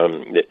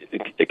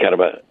kind of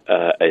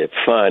a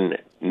fun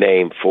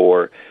name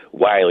for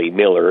Wiley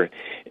Miller,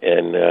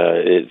 and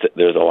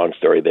there's a long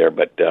story there,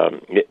 but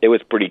it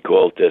was pretty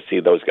cool to see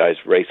those guys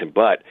racing.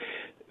 But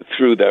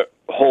through the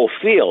whole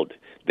field,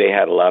 they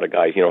had a lot of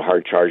guys,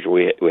 hard charge.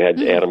 We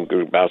had Adam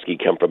Grabowski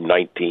come from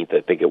 19th,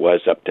 I think it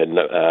was, up to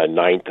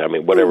 9th. I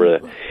mean,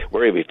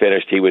 where he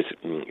finished, he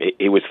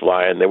was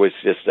flying. There was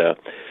just a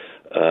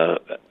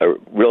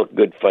real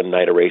good, fun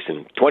night of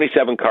racing.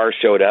 27 cars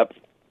showed up.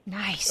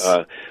 Nice.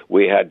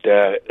 We had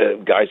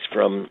guys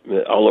from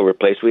all over the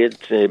place. We had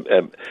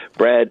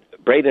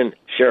Braden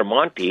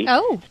Sharamonte.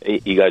 Oh.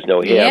 You guys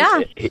know him.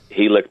 Yeah.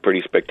 He looked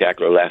pretty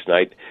spectacular last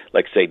night.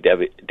 Like, say,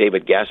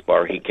 David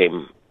Gaspar, he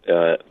came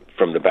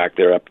from the back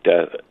there up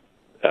to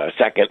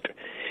second,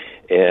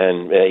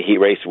 and he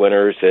raced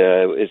winners.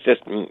 It's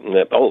just,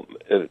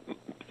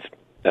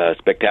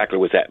 spectacular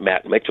was that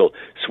Matt Mitchell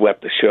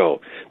swept the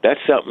show. That's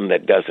something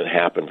that doesn't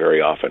happen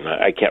very often.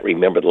 I can't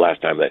remember the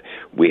last time that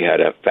we had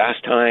a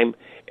fast time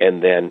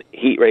and then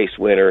heat race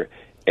winner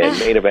and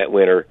main event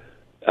winner,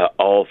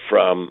 all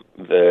from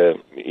the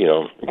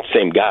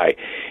same guy.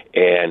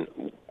 And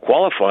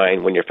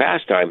qualifying when you're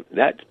fast time,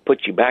 that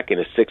puts you back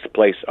into 6th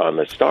place on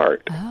the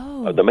start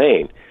of the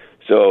main.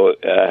 So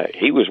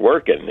he was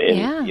working,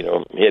 and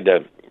he had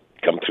to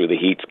come through the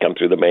heats, come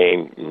through the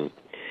main. And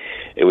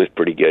it was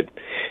pretty good.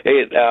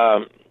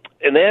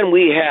 And then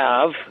we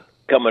have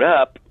coming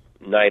up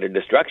Night of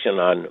Destruction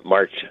on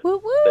March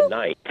the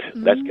 9th.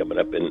 That's coming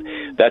up,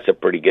 and that's a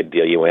pretty good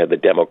deal. You have the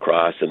demo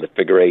cross and the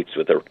figure eights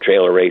with the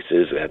trailer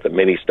races. We have the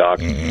mini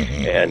stocks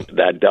and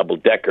that double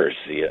deckers.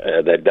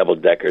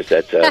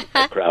 That's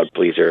a crowd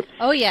pleaser.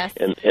 Oh yes,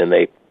 and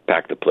they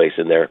pack the place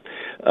in there.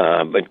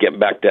 But getting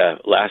back to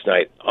last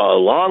night,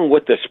 along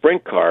with the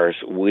sprint cars,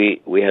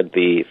 we had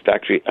the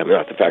factory. I mean,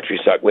 not the factory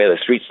stock. We had the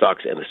street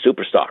stocks and the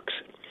super stocks.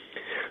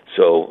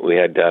 So we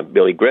had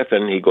Billy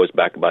Griffin. He goes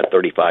back about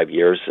 35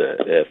 years.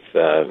 If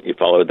you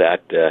followed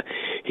that,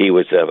 he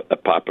was a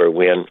popular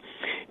win.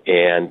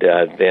 And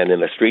then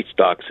in the street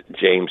stocks,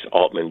 James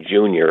Altman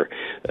Jr.,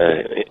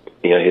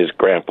 his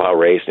grandpa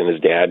raced and his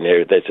dad,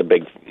 and that's a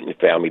big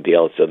family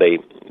deal. So they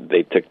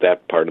took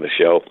that part of the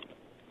show.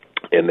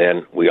 And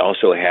then we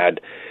also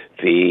had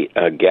the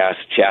gas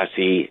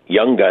chassis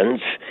Young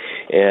Guns,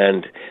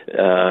 and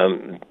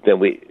then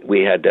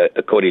we had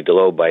Cody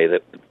Deloy,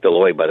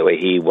 by the way.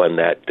 He won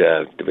that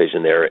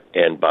division there,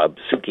 and Bob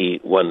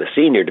Suki won the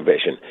senior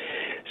division.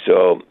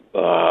 So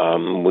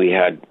we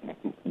had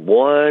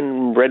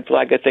one red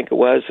flag, I think it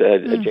was,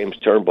 James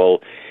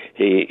Turnbull.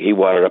 He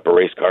wadded up a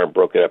race car and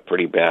broke it up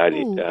pretty bad.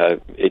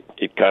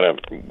 It kind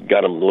of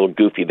got him a little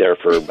goofy there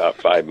for about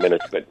 5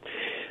 minutes, but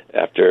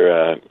after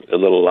a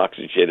little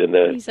oxygen in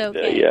the,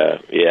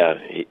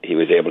 he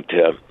was able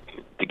to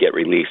get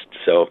released.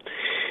 So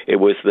it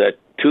was the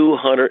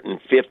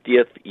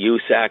 250th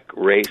USAC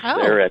race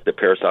there at the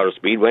Paris Auto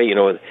Speedway. You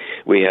know,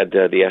 we had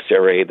the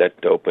SRA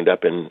that opened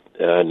up in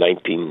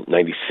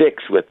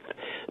 1996 with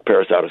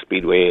Paris Auto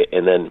Speedway,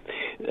 and then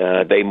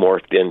they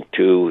morphed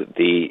into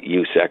the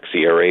USAC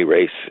CRA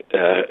race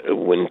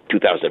in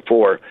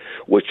 2004,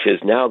 which has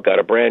now got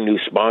a brand new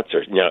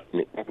sponsor,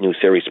 new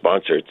series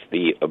sponsor. It's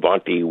the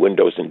Avanti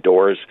Windows and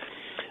Doors,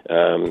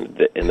 and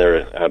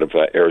they're out of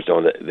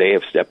Arizona. They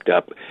have stepped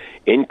up,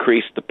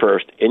 increased the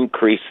purse,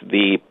 increased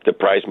the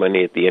prize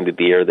money at the end of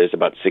the year. There's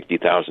about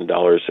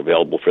 $60,000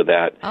 available for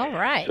that. All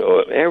right.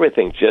 So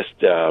everything just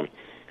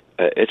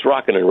it's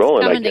rocking and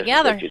rolling. Coming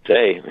together. What you'd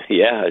say.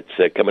 Yeah,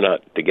 it's coming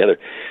out together.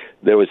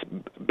 There was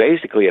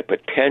basically a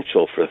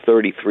potential for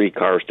 33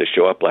 cars to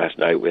show up last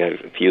night. We had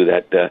a few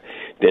that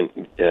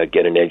didn't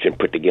get an engine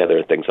put together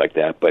and things like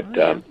that. But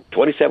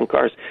 27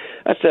 cars,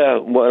 that's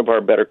one of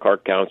our better car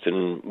counts,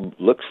 and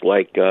looks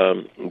like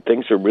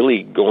things are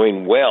really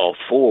going well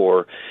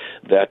for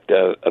that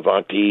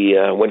Avanti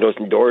Windows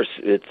and Doors.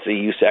 It's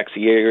the USAC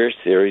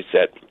series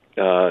that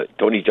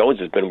Tony Jones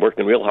has been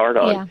working real hard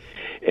on. Yeah.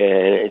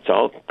 And it's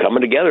all coming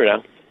together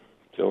now.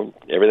 So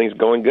everything's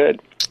going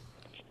good.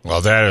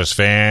 Well, that is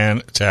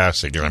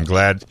fantastic. And I'm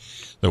glad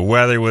the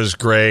weather was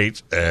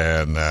great.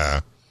 And,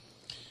 I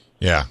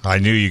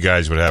knew you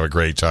guys would have a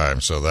great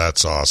time. So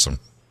that's awesome.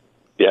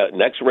 Yeah,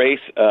 next race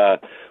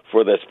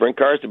for the sprint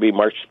cars to be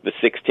March the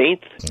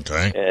 16th.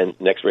 Okay. And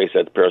next race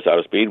at the Paris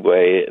Auto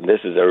Speedway. And this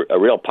is a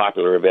real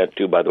popular event,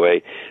 too, by the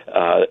way.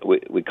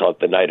 We call it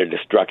the Night of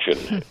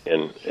Destruction.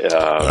 And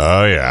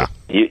oh, yeah.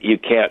 You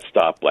can't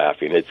stop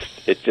laughing.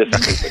 It's just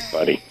stupid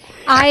funny.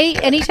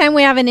 Anytime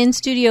we have an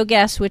in-studio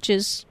guest, which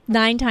is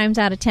 9 times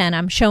out of 10,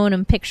 I'm showing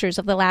them pictures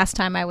of the last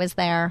time I was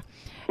there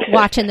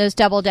watching those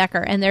double-decker,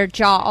 and their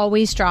jaw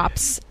always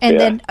drops. And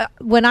then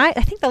when I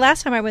think the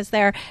last time I was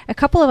there, a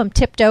couple of them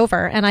tipped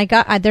over, and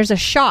there's a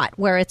shot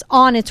where it's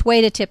on its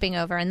way to tipping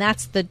over, and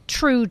that's the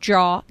true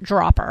jaw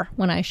dropper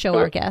when I show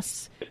our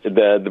guests.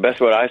 The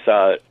best one I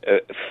saw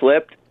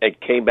flipped and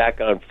came back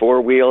on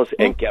 4 wheels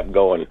and kept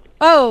going.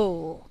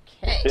 Oh,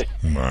 okay.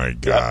 My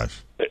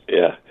gosh.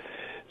 Yeah.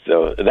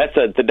 So that's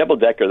the double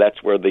decker.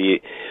 That's where the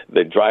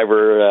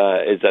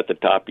driver is at the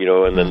top,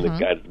 and then the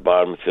guy at the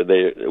bottom. So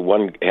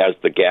one has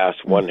the gas,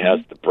 one has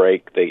the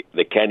brake.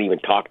 They can't even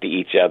talk to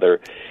each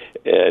other,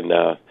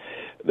 and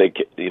they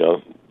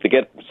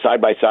get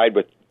side by side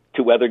with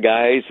 2 other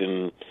guys,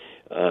 and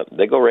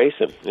they go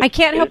racing. I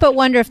can't help but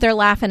wonder if they're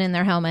laughing in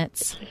their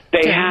helmets.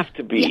 They have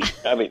to be.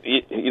 Yeah. I mean,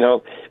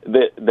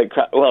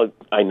 well,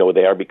 I know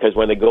they are, because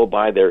when they go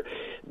by, they're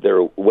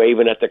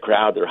waving at the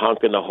crowd, they're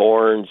honking the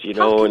horns,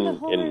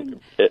 and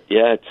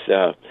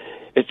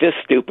it's just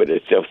stupid.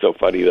 It's so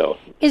funny, though.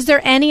 Is there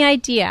any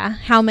idea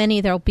how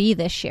many there'll be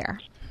this year?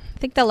 I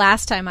think the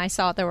last time I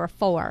saw it, there were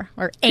 4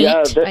 or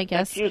 8, I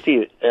guess. That's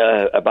usually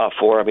about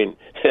 4. I mean,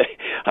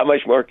 how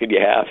much more could you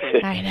have?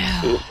 I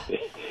know.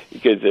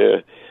 Because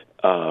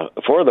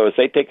 4 of those,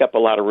 they take up a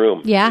lot of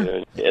room.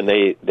 Yeah. And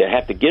they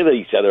have to give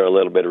each other a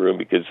little bit of room,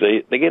 because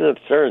they get into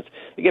the turns,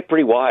 they get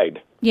pretty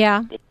wide.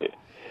 Yeah.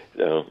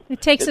 So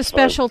it takes a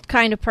special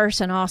kind of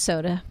person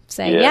also to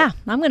say, yeah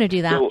I'm going to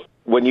do that. So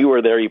when you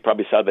were there, you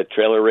probably saw the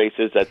trailer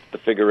races. That's the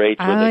figure eight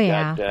where they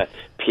got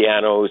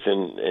pianos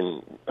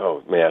and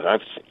oh man,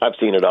 I've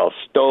seen it all.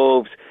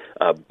 Stoves,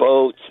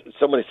 boats,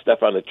 so much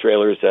stuff on the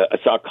trailers. I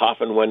saw a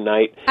coffin one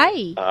night.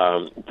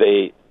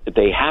 They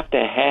have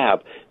to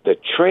have the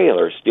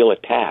trailer still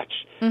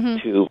attached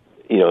to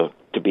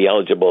to be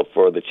eligible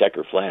for the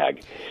checker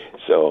flag.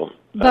 So,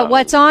 but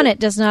what's on it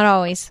does not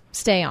always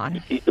stay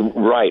on.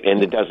 Right,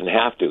 and it doesn't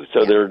have to.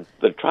 So they're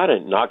trying to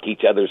knock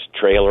each other's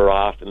trailer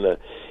off in the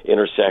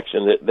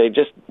intersection. They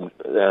just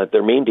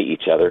they're mean to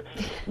each other,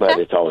 but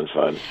it's all in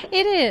fun.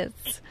 It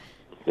is.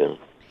 Yeah.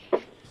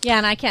 Yeah,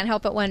 and I can't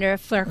help but wonder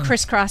if they're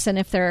crisscrossing,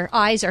 if their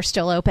eyes are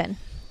still open.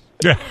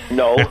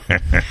 No,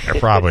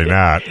 probably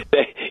not.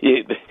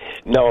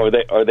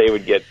 They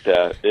would get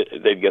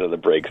they'd get on the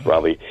brakes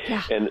probably.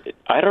 Yeah. And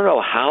I don't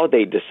know how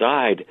they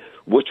decide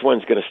which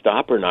one's going to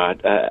stop or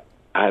not.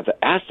 I've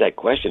asked that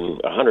question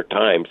 100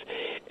 times,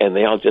 and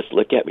they all just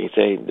look at me and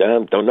say,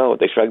 "Don't know."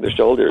 They shrug their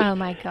shoulders. Oh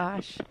my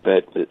gosh!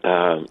 But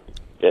and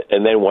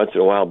then once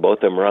in a while, both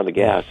of them are on the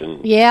gas,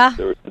 and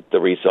the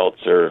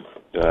results are.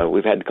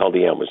 We've had to call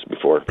the ambulance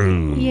before.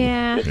 Ooh.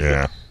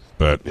 Yeah.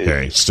 But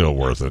hey, still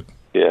worth it.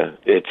 Yeah,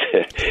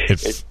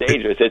 it's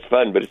dangerous. It's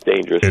fun, but it's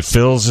dangerous. It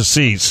fills the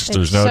seats.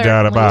 There's no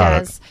doubt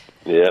about it.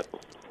 Yep.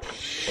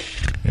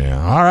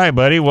 Yeah. All right,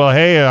 buddy. Well,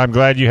 hey, I'm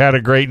glad you had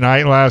a great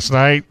night last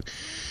night,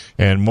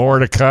 and more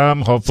to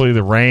come. Hopefully,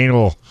 the rain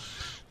will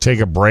take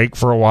a break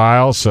for a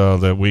while so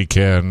that we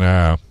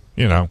can,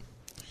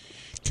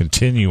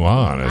 continue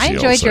on. As I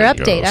enjoyed your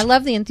update. I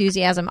love the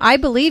enthusiasm. I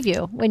believe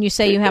you when you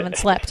say you haven't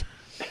slept.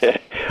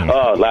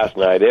 Last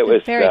night it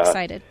was very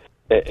excited.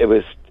 It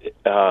was.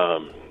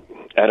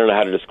 I don't know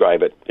how to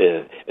describe it.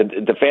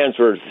 The fans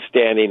were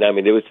standing. I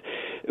mean, it was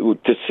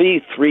to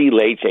see 3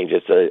 late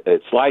changes, a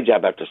slide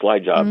job after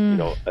slide job,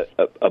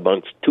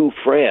 amongst 2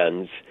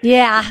 friends.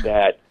 Yeah.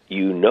 That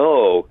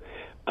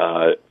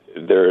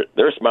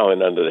they're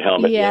smiling under the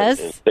helmet. Yes.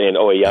 And saying,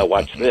 "Oh yeah,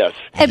 watch this,"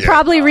 and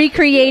probably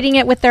recreating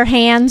it with their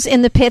hands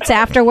in the pits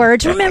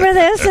afterwards. Remember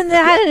this and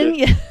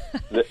that.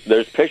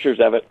 There's pictures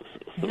of it.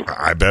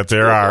 I bet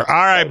there are.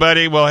 All right,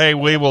 buddy. Well, hey,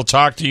 we will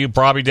talk to you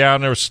probably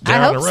down the road. I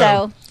hope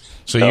so.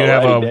 So you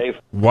have a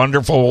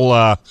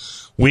wonderful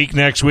week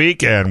next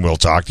week, and we'll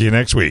talk to you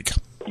next week.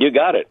 You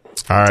got it.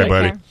 All right, Take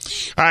buddy. care.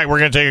 All right, we're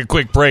going to take a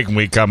quick break. When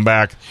we come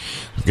back,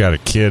 we've got a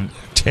kid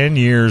 10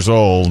 years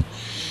old.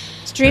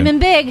 It's dreaming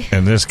big.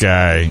 And this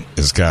guy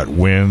has got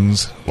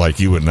wins like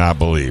you would not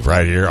believe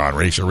right here on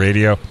Racer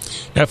Radio,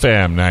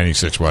 FM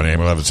 96.1 AM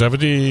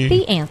 1170.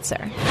 The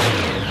Answer.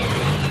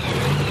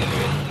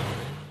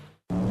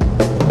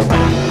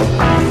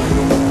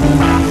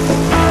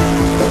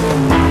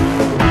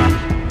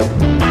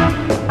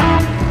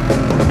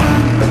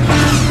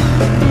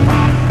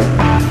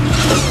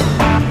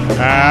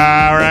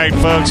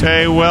 Folks,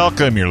 hey,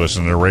 welcome. You're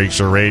listening to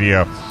Racer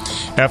Radio,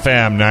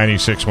 FM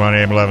 96.1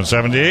 AM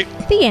 1170.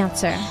 The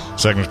Answer.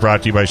 Segment's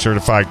brought to you by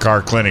Certified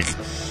Car Clinic.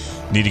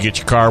 Need to get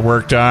your car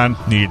worked on?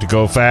 Need it to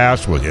go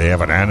fast? Well, they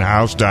have an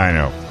in-house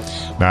dyno.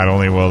 Not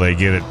only will they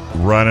get it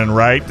running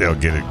right, they'll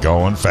get it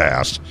going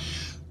fast.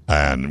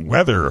 And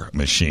Weather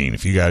Machine.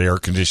 If you got air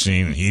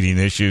conditioning and heating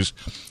issues,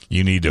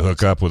 you need to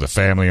hook up with a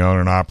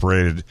family-owned and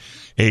operated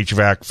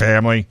HVAC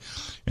family.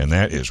 And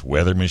that is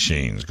Weather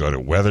Machines. Go to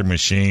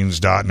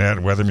weathermachines.net,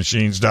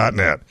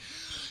 weathermachines.net.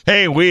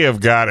 Hey, we have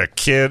got a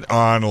kid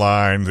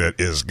online that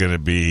is going to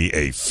be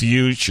a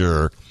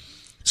future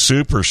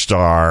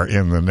superstar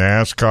in the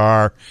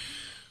NASCAR,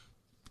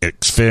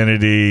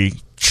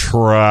 Xfinity,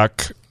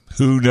 truck.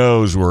 Who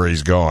knows where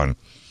he's going?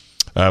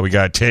 We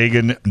got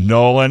Tegan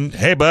Nolan.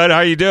 Hey, bud, how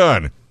you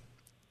doing?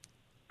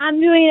 I'm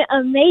doing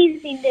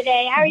amazing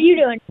today. How are you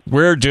doing?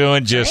 We're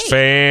doing just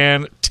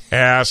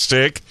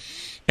fantastic.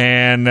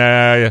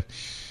 And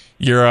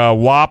you're a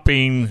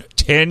whopping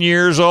 10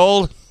 years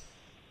old?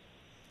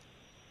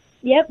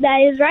 Yep,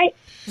 that is right.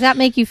 Does that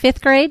make you 5th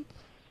grade?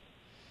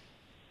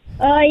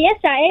 Yes,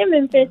 I am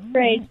in 5th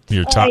grade.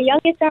 You're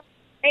youngest I'm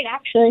grade,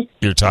 actually.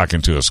 You're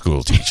talking to a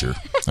school teacher,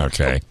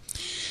 okay?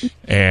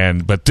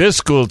 But this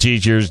school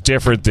teacher is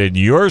different than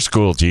your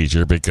school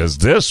teacher because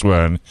this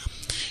one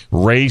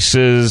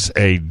races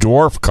a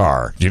dwarf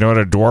car. Do you know what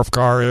a dwarf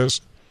car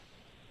is?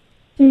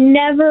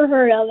 Never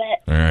heard of it.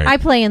 All right. I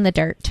play in the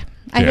dirt.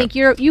 I think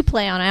you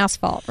play on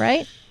asphalt,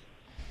 right?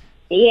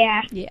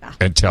 Yeah. Yeah.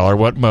 And tell him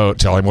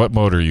what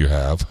motor you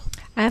have.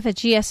 I have a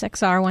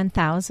GSXR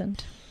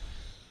 1000.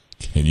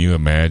 Can you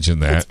imagine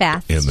that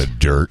in the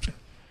dirt?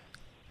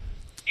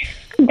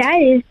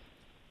 That is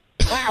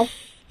wow.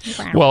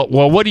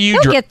 Well, what do you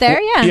drive? Get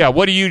there, yeah. Yeah,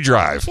 what do you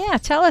drive? Yeah,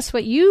 tell us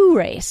what you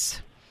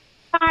race.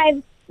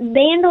 5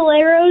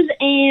 Bandoleros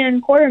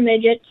and quarter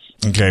midgets.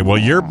 Okay, well,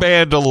 your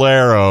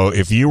Bandolero,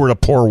 if you were to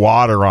pour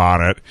water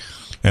on it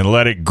and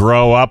let it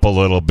grow up a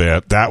little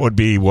bit, that would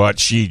be what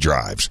she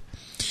drives.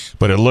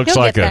 But it looks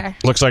like a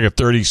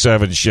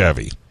 37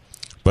 Chevy.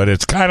 But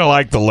it's kind of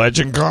like the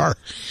Legend car.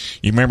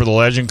 You remember the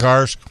Legend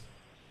cars?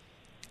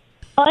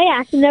 Oh, yeah,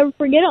 I can never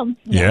forget them.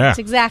 Yeah. It's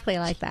exactly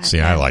like that.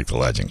 See, I like the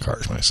Legend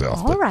cars myself.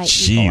 All right,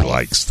 she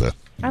likes the...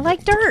 I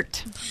like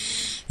dirt.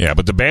 Yeah,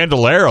 but the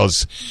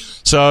Bandoleros...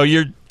 So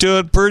you're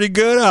doing pretty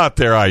good out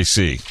there, I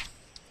see.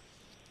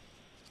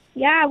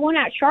 Yeah, I won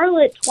at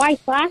Charlotte twice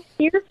last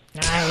year.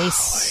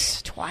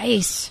 Nice.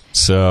 Twice.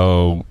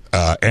 So,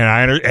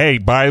 hey,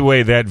 by the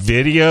way, that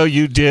video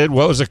you did,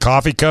 what was the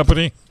coffee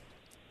company?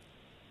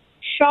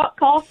 Shot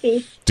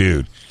Coffee.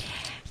 Dude,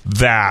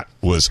 That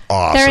was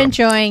awesome. They're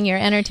enjoying your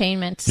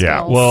entertainment skills.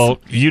 Yeah, well,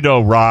 you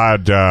know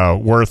Rod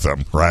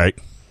Wortham, right?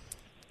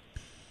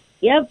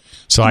 Yep.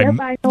 So I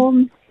know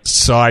him.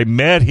 So I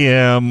met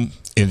him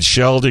in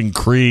Sheldon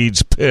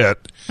Creed's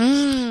pit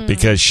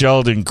because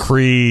Sheldon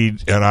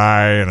Creed and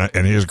I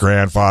and his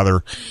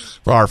grandfather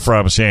are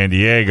from San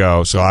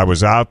Diego. So I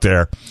was out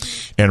there,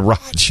 and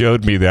Rod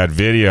showed me that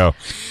video.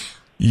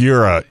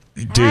 You're a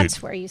dude.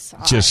 That's where you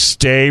saw just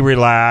stay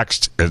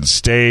relaxed and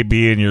stay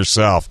being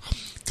yourself,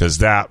 because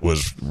that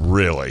was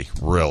really,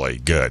 really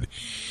good.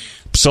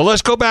 So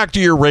let's go back to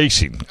your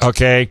racing,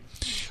 okay?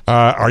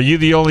 Are you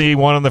the only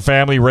one in the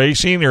family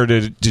racing, or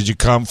did you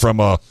come from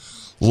a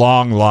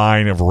long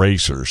line of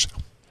racers?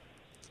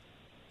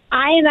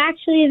 I am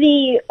actually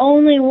the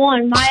only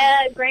one.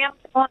 My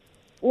grandpa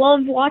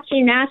loved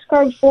watching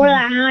NASCAR before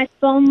that, and I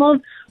fell in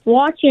love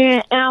watching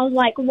it, and I was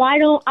like, why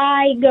don't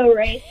I go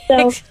race?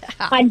 So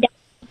my dad...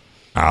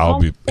 I'll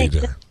be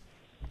there.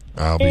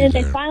 I'll be and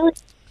there. they finally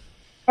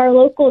our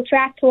local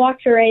track to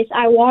watch a race.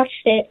 I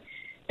watched it,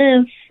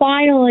 and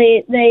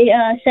finally they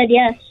said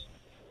yes.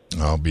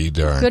 I'll be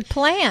darned. Good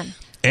plan.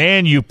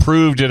 And you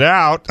proved it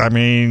out. I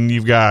mean,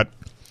 you've got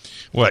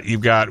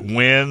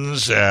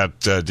wins at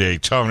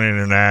Daytona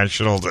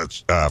International.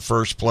 That's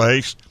first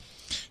place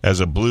as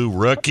a blue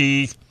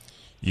rookie.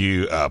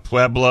 You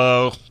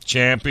Pueblo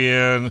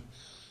champion,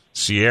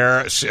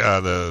 Sierra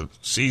the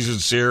season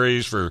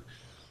series for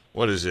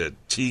what is it,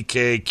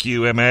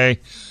 TKQMA.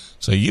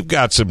 So you've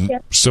got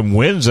some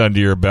wins under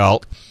your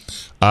belt.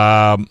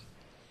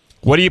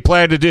 What do you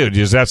plan to do?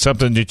 Is that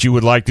something that you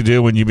would like to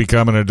do when you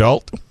become an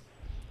adult?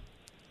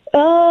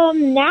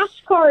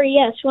 NASCAR,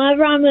 yes.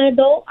 Whenever I'm an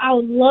adult, I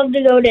would love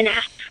to go to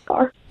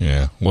NASCAR.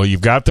 Yeah. Well,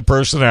 you've got the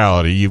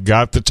personality. You've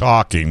got the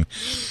talking.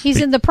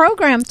 He's in the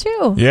program,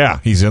 too. Yeah,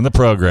 he's in the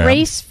program.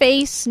 Race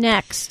Face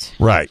Next.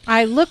 Right.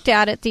 I looked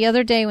at it the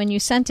other day when you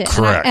sent it.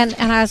 Correct. And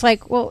I was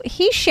like, well,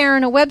 he's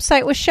sharing a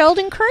website with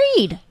Sheldon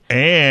Creed.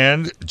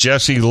 And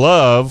Jesse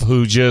Love,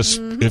 who just,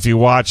 if you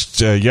watched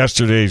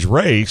yesterday's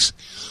race,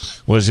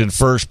 was in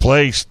first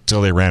place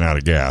till they ran out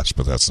of gas.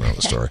 But that's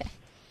another story.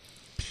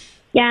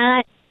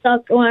 Yeah, that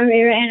sucked when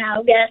we ran out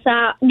of gas.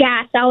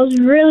 I was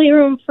really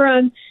rooting for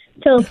him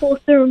till the full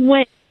through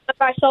went. If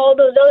I saw all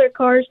those other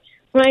cars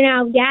running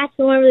out of gas,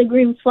 and whenever the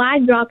green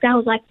flag dropped, I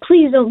was like,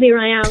 please don't be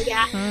running out of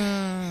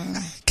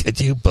gas.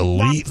 Could you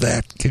believe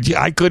that?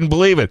 I couldn't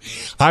believe it.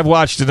 I've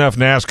watched enough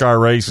NASCAR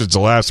races to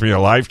last me a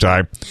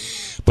lifetime,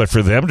 but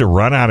for them to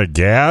run out of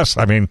gas,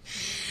 I mean,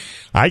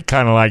 I'd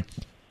kind of like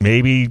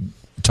maybe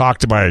talk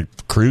to my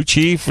crew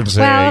chief and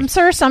say, well, I'm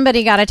sure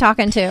somebody got a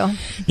talking to.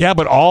 Yeah,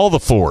 but all the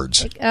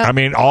Fords. I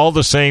mean, all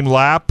the same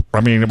lap.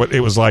 I mean, it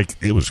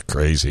was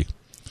crazy.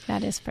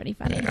 That is pretty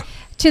funny. Yeah.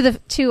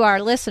 To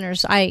our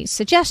listeners, I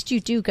suggest you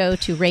do go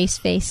to Race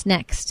Face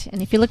Next.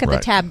 And if you look at the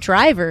tab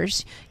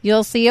drivers,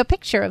 you'll see a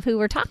picture of who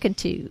we're talking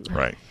to.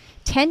 Right.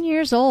 10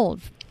 years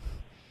old.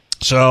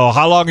 So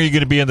how long are you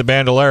going to be in the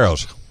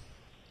Bandoleros?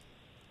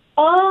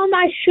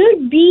 I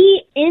should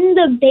be in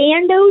the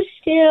Bandos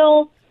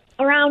till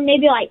around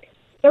maybe like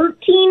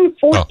 13,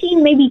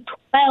 14, maybe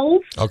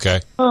 12.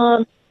 Okay.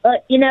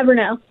 But you never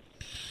know.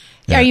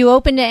 Yeah. Are you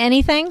open to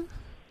anything?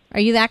 Are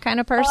you that kind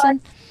of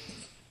person?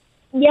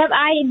 Yep,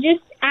 I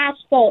just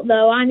asphalt,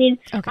 though. I mean,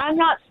 I'm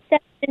not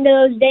stepping into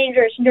those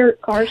dangerous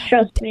dirt cars,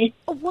 trust me.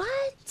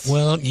 What?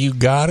 Well, you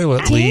got to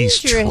at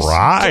least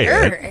try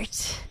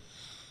it.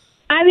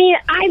 I mean,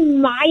 I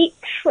might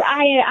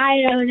try.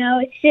 I don't know.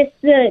 It's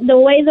just the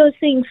way those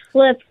things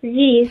flip.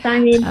 Jeez, I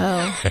mean.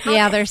 Oh,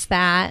 yeah, there's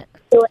that.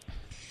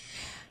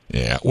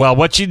 Yeah. Well,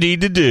 what you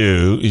need to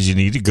do is you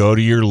need to go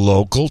to your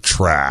local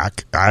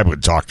track. I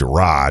would talk to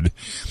Rod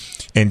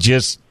and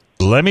just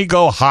let me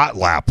go hot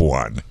lap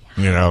one,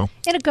 you know.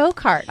 In a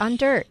go-kart on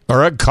dirt.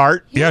 Or a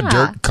cart. Yeah,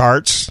 dirt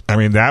carts. I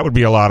mean, that would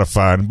be a lot of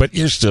fun, but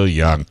you're still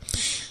young.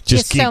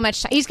 Just so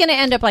much time. He's going to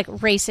end up like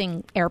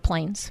racing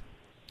airplanes.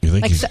 You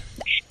think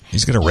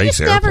he's going to race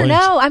you airplanes? Never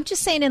know. I'm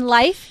just saying in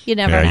life, you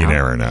never know. Yeah, you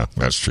never know.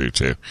 That's true,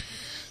 too.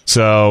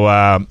 So,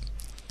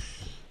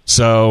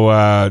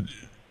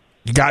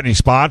 you got any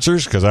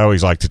sponsors? Because I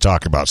always like to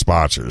talk about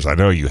sponsors. I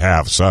know you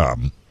have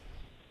some.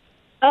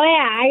 Oh,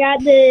 yeah. I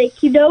got the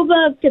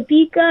Qdoba of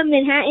Topeka,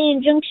 Manhattan,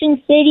 and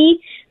Junction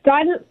City,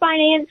 Private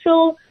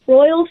Financial,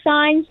 Royal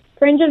Signs,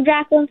 Friends of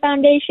Jacqueline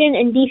Foundation,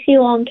 and DC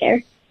Lawn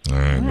Care. All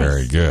right, nice.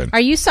 Very good. Are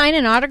you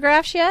signing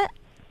autographs yet?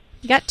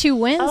 You got 2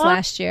 wins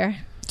last year.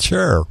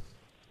 Sure.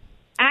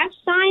 I've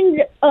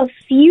signed a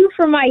few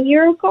for my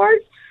Hero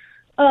cards,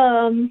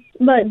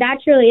 but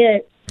that's really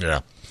it.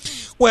 Yeah.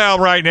 Well,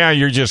 right now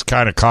you're just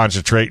kind of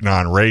concentrating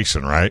on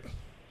racing, right?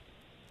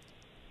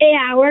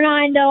 Yeah, we're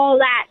not into all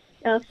that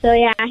stuff. So,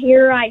 yeah,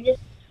 you're right.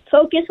 Just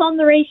focus on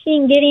the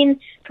racing, getting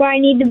to where I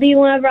need to be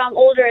whenever I'm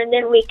older, and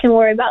then we can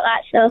worry about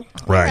that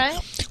stuff. Right. Okay.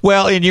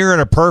 Well, and you're in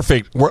a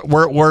perfect...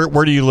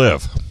 Where do you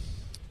live?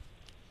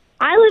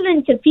 I live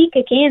in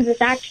Topeka, Kansas,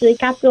 actually,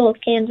 capital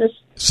of Kansas.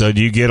 So do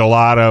you get a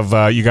lot of...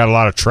 you got a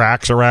lot of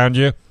tracks around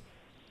you?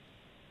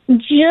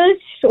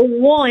 Just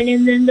one,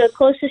 and then the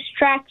closest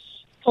track's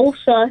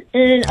Tulsa.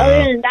 And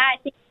other than that,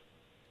 I think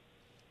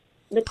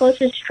the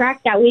closest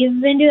track that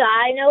we've been to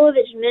I know of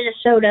is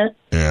Minnesota.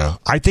 Yeah.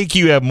 I think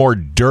you have more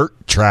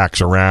dirt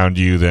tracks around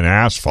you than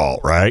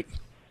asphalt, right?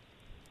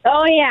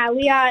 Oh, yeah.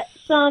 We got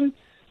some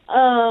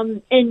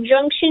in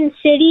Junction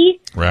City.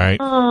 Right.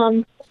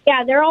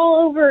 Yeah, they're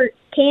all over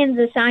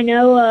Kansas, I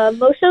know.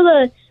 Most of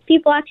the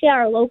people actually at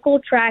our local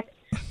track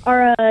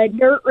are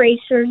dirt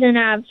racers, and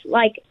I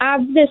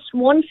have this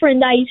one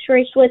friend I used to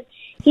race with.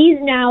 He's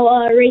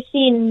now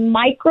racing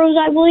micros,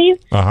 I believe.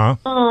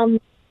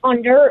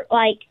 On dirt,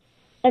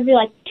 every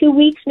 2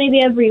 weeks,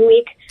 maybe every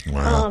week.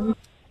 Wow.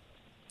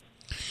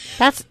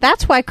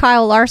 That's why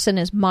Kyle Larson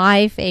is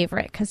my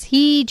favorite, because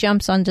he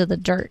jumps onto the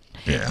dirt.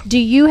 Yeah. Do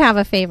you have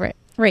a favorite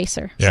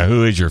racer? Yeah.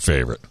 Who is your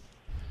favorite?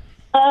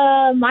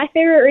 My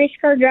favorite race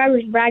car driver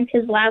is Brad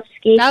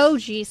Keselowski. Oh,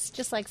 geez,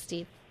 just like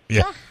Steve.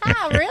 Yeah.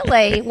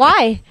 Really?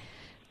 Why?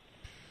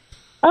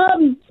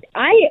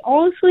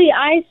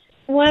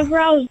 Whenever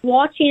I was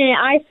watching it,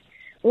 I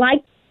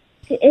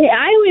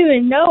don't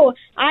even know.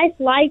 I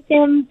liked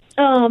him.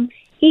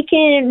 He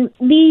can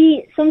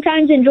be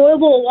sometimes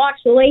enjoyable to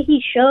watch. The way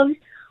he shoves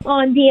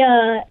on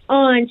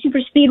super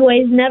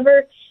speedways,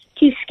 never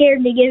too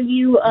scared to give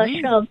you a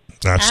shove.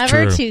 That's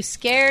Never true. too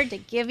scared to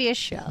give you a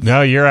shove.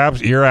 No, you're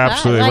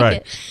absolutely like right.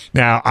 it.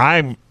 Now,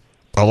 I'm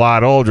a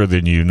lot older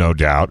than you, no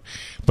doubt,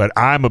 but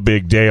I'm a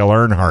big Dale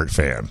Earnhardt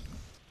fan.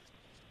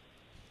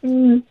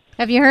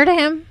 Have you heard of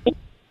him?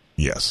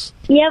 Yes.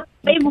 Yep,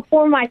 way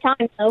before my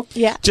time, though.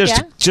 Yeah.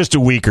 Just a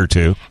week or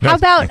two. How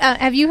about,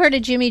 have you heard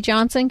of Jimmy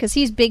Johnson? Because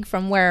he's big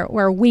from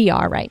where we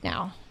are right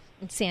now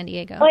in San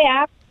Diego. Oh,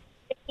 yeah.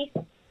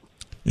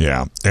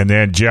 Yeah. And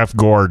then Jeff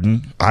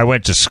Gordon. I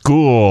went to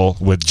school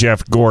with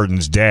Jeff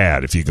Gordon's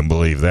dad, if you can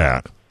believe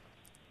that.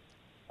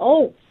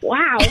 Oh,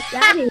 wow.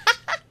 That is...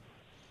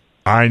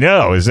 I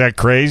know. Is that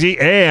crazy?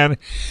 And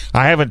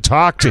I haven't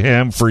talked to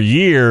him for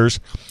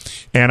years,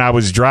 and I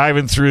was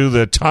driving through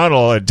the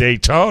tunnel at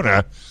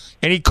Daytona,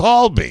 and he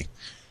called me.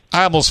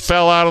 I almost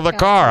fell out of the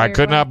car. I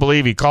could not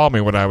believe he called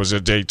me when I was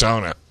at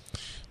Daytona.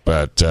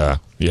 But,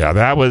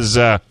 yeah,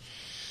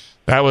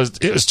 it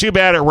was too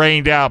bad it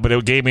rained out, but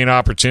it gave me an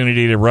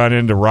opportunity to run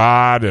into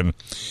Rod, and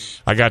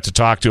I got to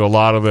talk to a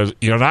lot of the,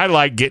 and I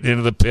like getting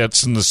into the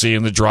pits and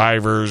seeing the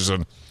drivers,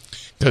 and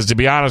because to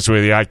be honest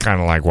with you, I kind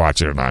of like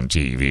watching it on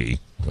TV,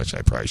 which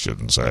I probably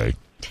shouldn't say.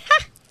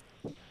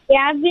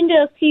 Yeah, I've been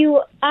to a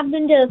few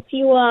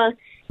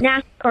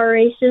NASCAR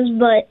races,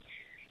 but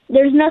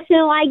there's nothing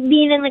like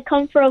being in the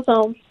comfort of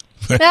home.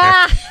 Isn't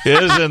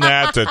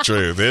that the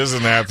truth?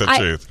 Isn't that the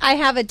truth? I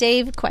have a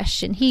Dave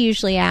question. He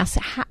usually asks,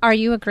 are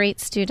you a great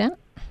student?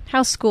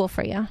 How's school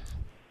for you?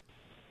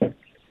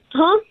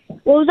 Huh?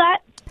 What was that?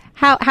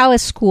 How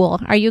is school?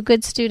 Are you a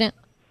good student?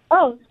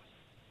 Oh,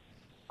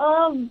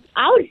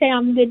 I would say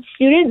I'm a good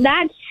student.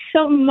 That's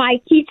something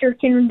my teacher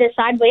can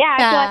decide. But yeah, I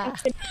feel like I'm a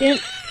good student.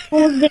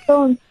 School's been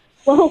going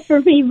well for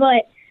me,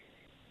 but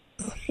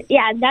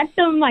yeah, that's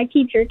something my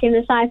teacher can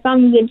decide if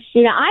I'm a good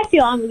student. I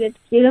feel I'm a good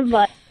student,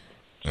 but.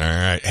 All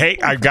right. Hey,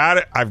 I've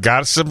got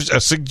a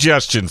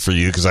suggestion for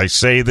you, because I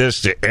say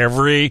this to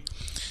every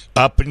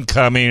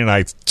up-and-coming, and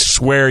I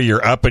swear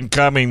your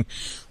up-and-coming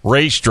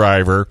race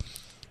driver,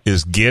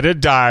 is get a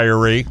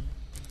diary,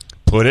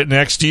 put it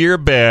next to your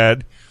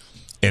bed,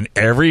 and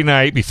every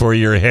night before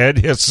your head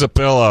hits the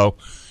pillow,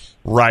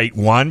 write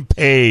one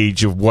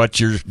page of what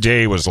your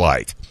day was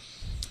like.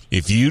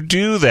 If you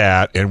do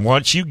that, and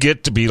once you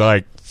get to be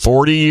like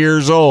 40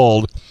 years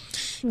old,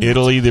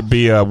 it'll either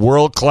be a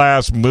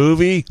world-class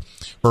movie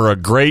or a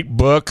great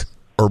book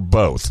or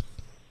both.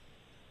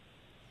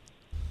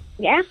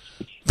 Yeah.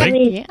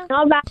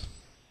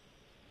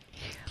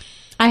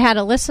 I had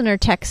a listener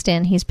text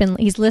in. He's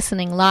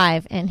listening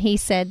live, and he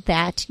said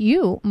that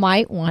you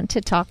might want to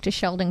talk to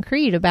Sheldon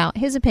Creed about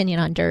his opinion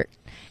on dirt,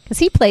 because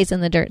he plays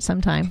in the dirt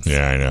sometimes.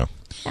 Yeah, I know.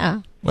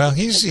 Yeah. Well,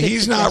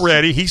 he's not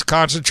ready. He's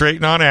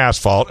concentrating on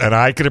asphalt, and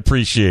I could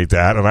appreciate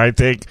that. And I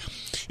think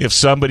if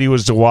somebody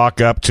was to walk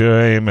up to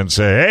him and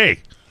say, "Hey,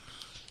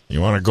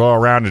 you want to go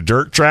around a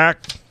dirt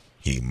track?"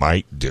 he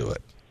might do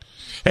it.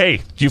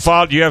 Hey, do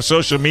you have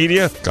social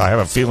media? I have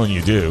a feeling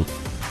you do.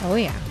 Oh,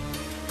 yeah.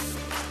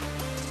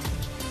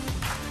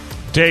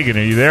 Tegan,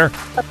 are you there?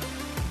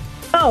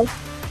 Oh,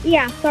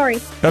 yeah, sorry.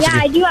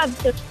 I do have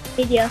social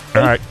media.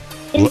 All right.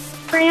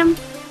 Instagram.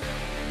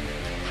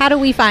 How do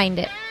we find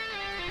it?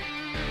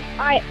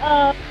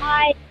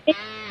 My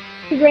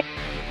Instagram.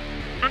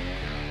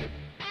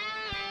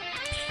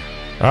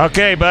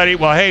 Okay, buddy.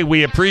 Well, hey,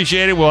 we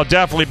appreciate it. We'll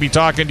definitely be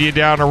talking to you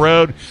down the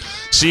road.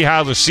 See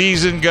how the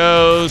season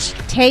goes.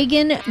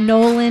 Tegan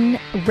Nolan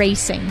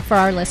Racing for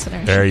our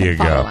listeners. There you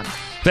go.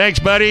 Thanks,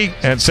 buddy.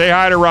 And say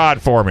hi to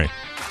Rod for me.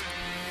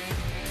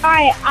 All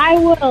right, I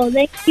will.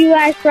 Thank you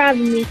guys for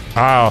having me.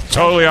 Oh,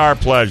 totally our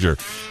pleasure.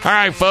 All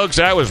right, folks,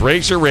 that was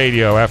Racer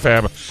Radio,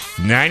 FM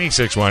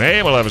 96.1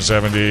 AM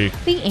 1170.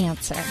 The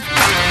Answer.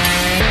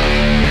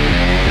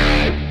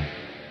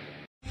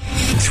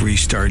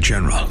 3-star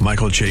general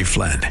Michael J.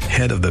 Flynn,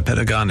 head of the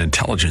Pentagon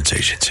Intelligence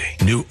Agency,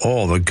 knew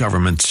all the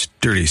government's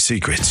dirty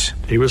secrets.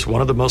 He was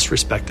one of the most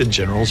respected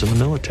generals in the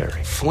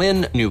military.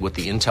 Flynn knew what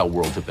the intel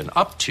world had been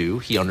up to.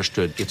 He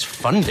understood its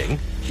funding.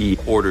 He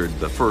ordered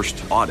the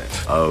first audit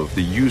of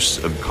the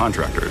use of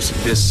contractors.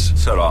 This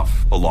set off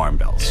alarm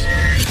bells.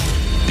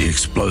 The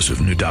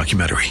explosive new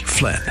documentary,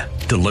 Flynn,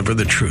 Deliver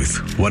the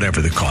Truth, Whatever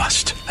the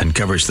Cost,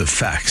 uncovers the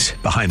facts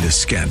behind this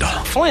scandal.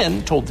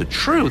 Flynn told the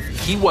truth.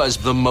 He was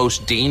the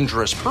most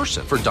dangerous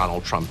person for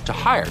Donald Trump to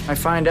hire. I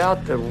find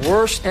out the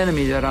worst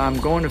enemy that I'm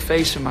going to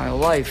face in my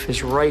life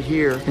is right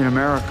here in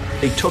America.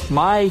 They took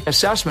my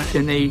assessment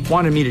and they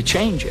wanted me to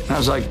change it. And I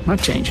was like, I'm not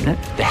changing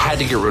it. They had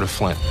to get rid of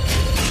Flynn.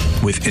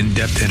 With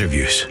in-depth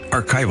interviews,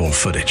 archival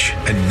footage,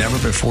 and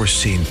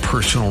never-before-seen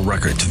personal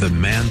records of the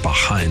man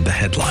behind the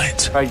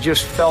headlines. I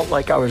just felt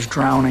like I was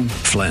drowning.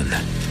 Flynn,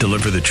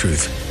 Deliver the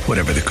Truth,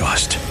 Whatever the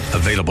Cost.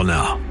 Available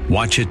now.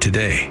 Watch it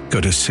today.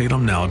 Go to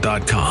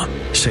salemnow.com.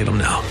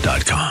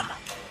 salemnow.com.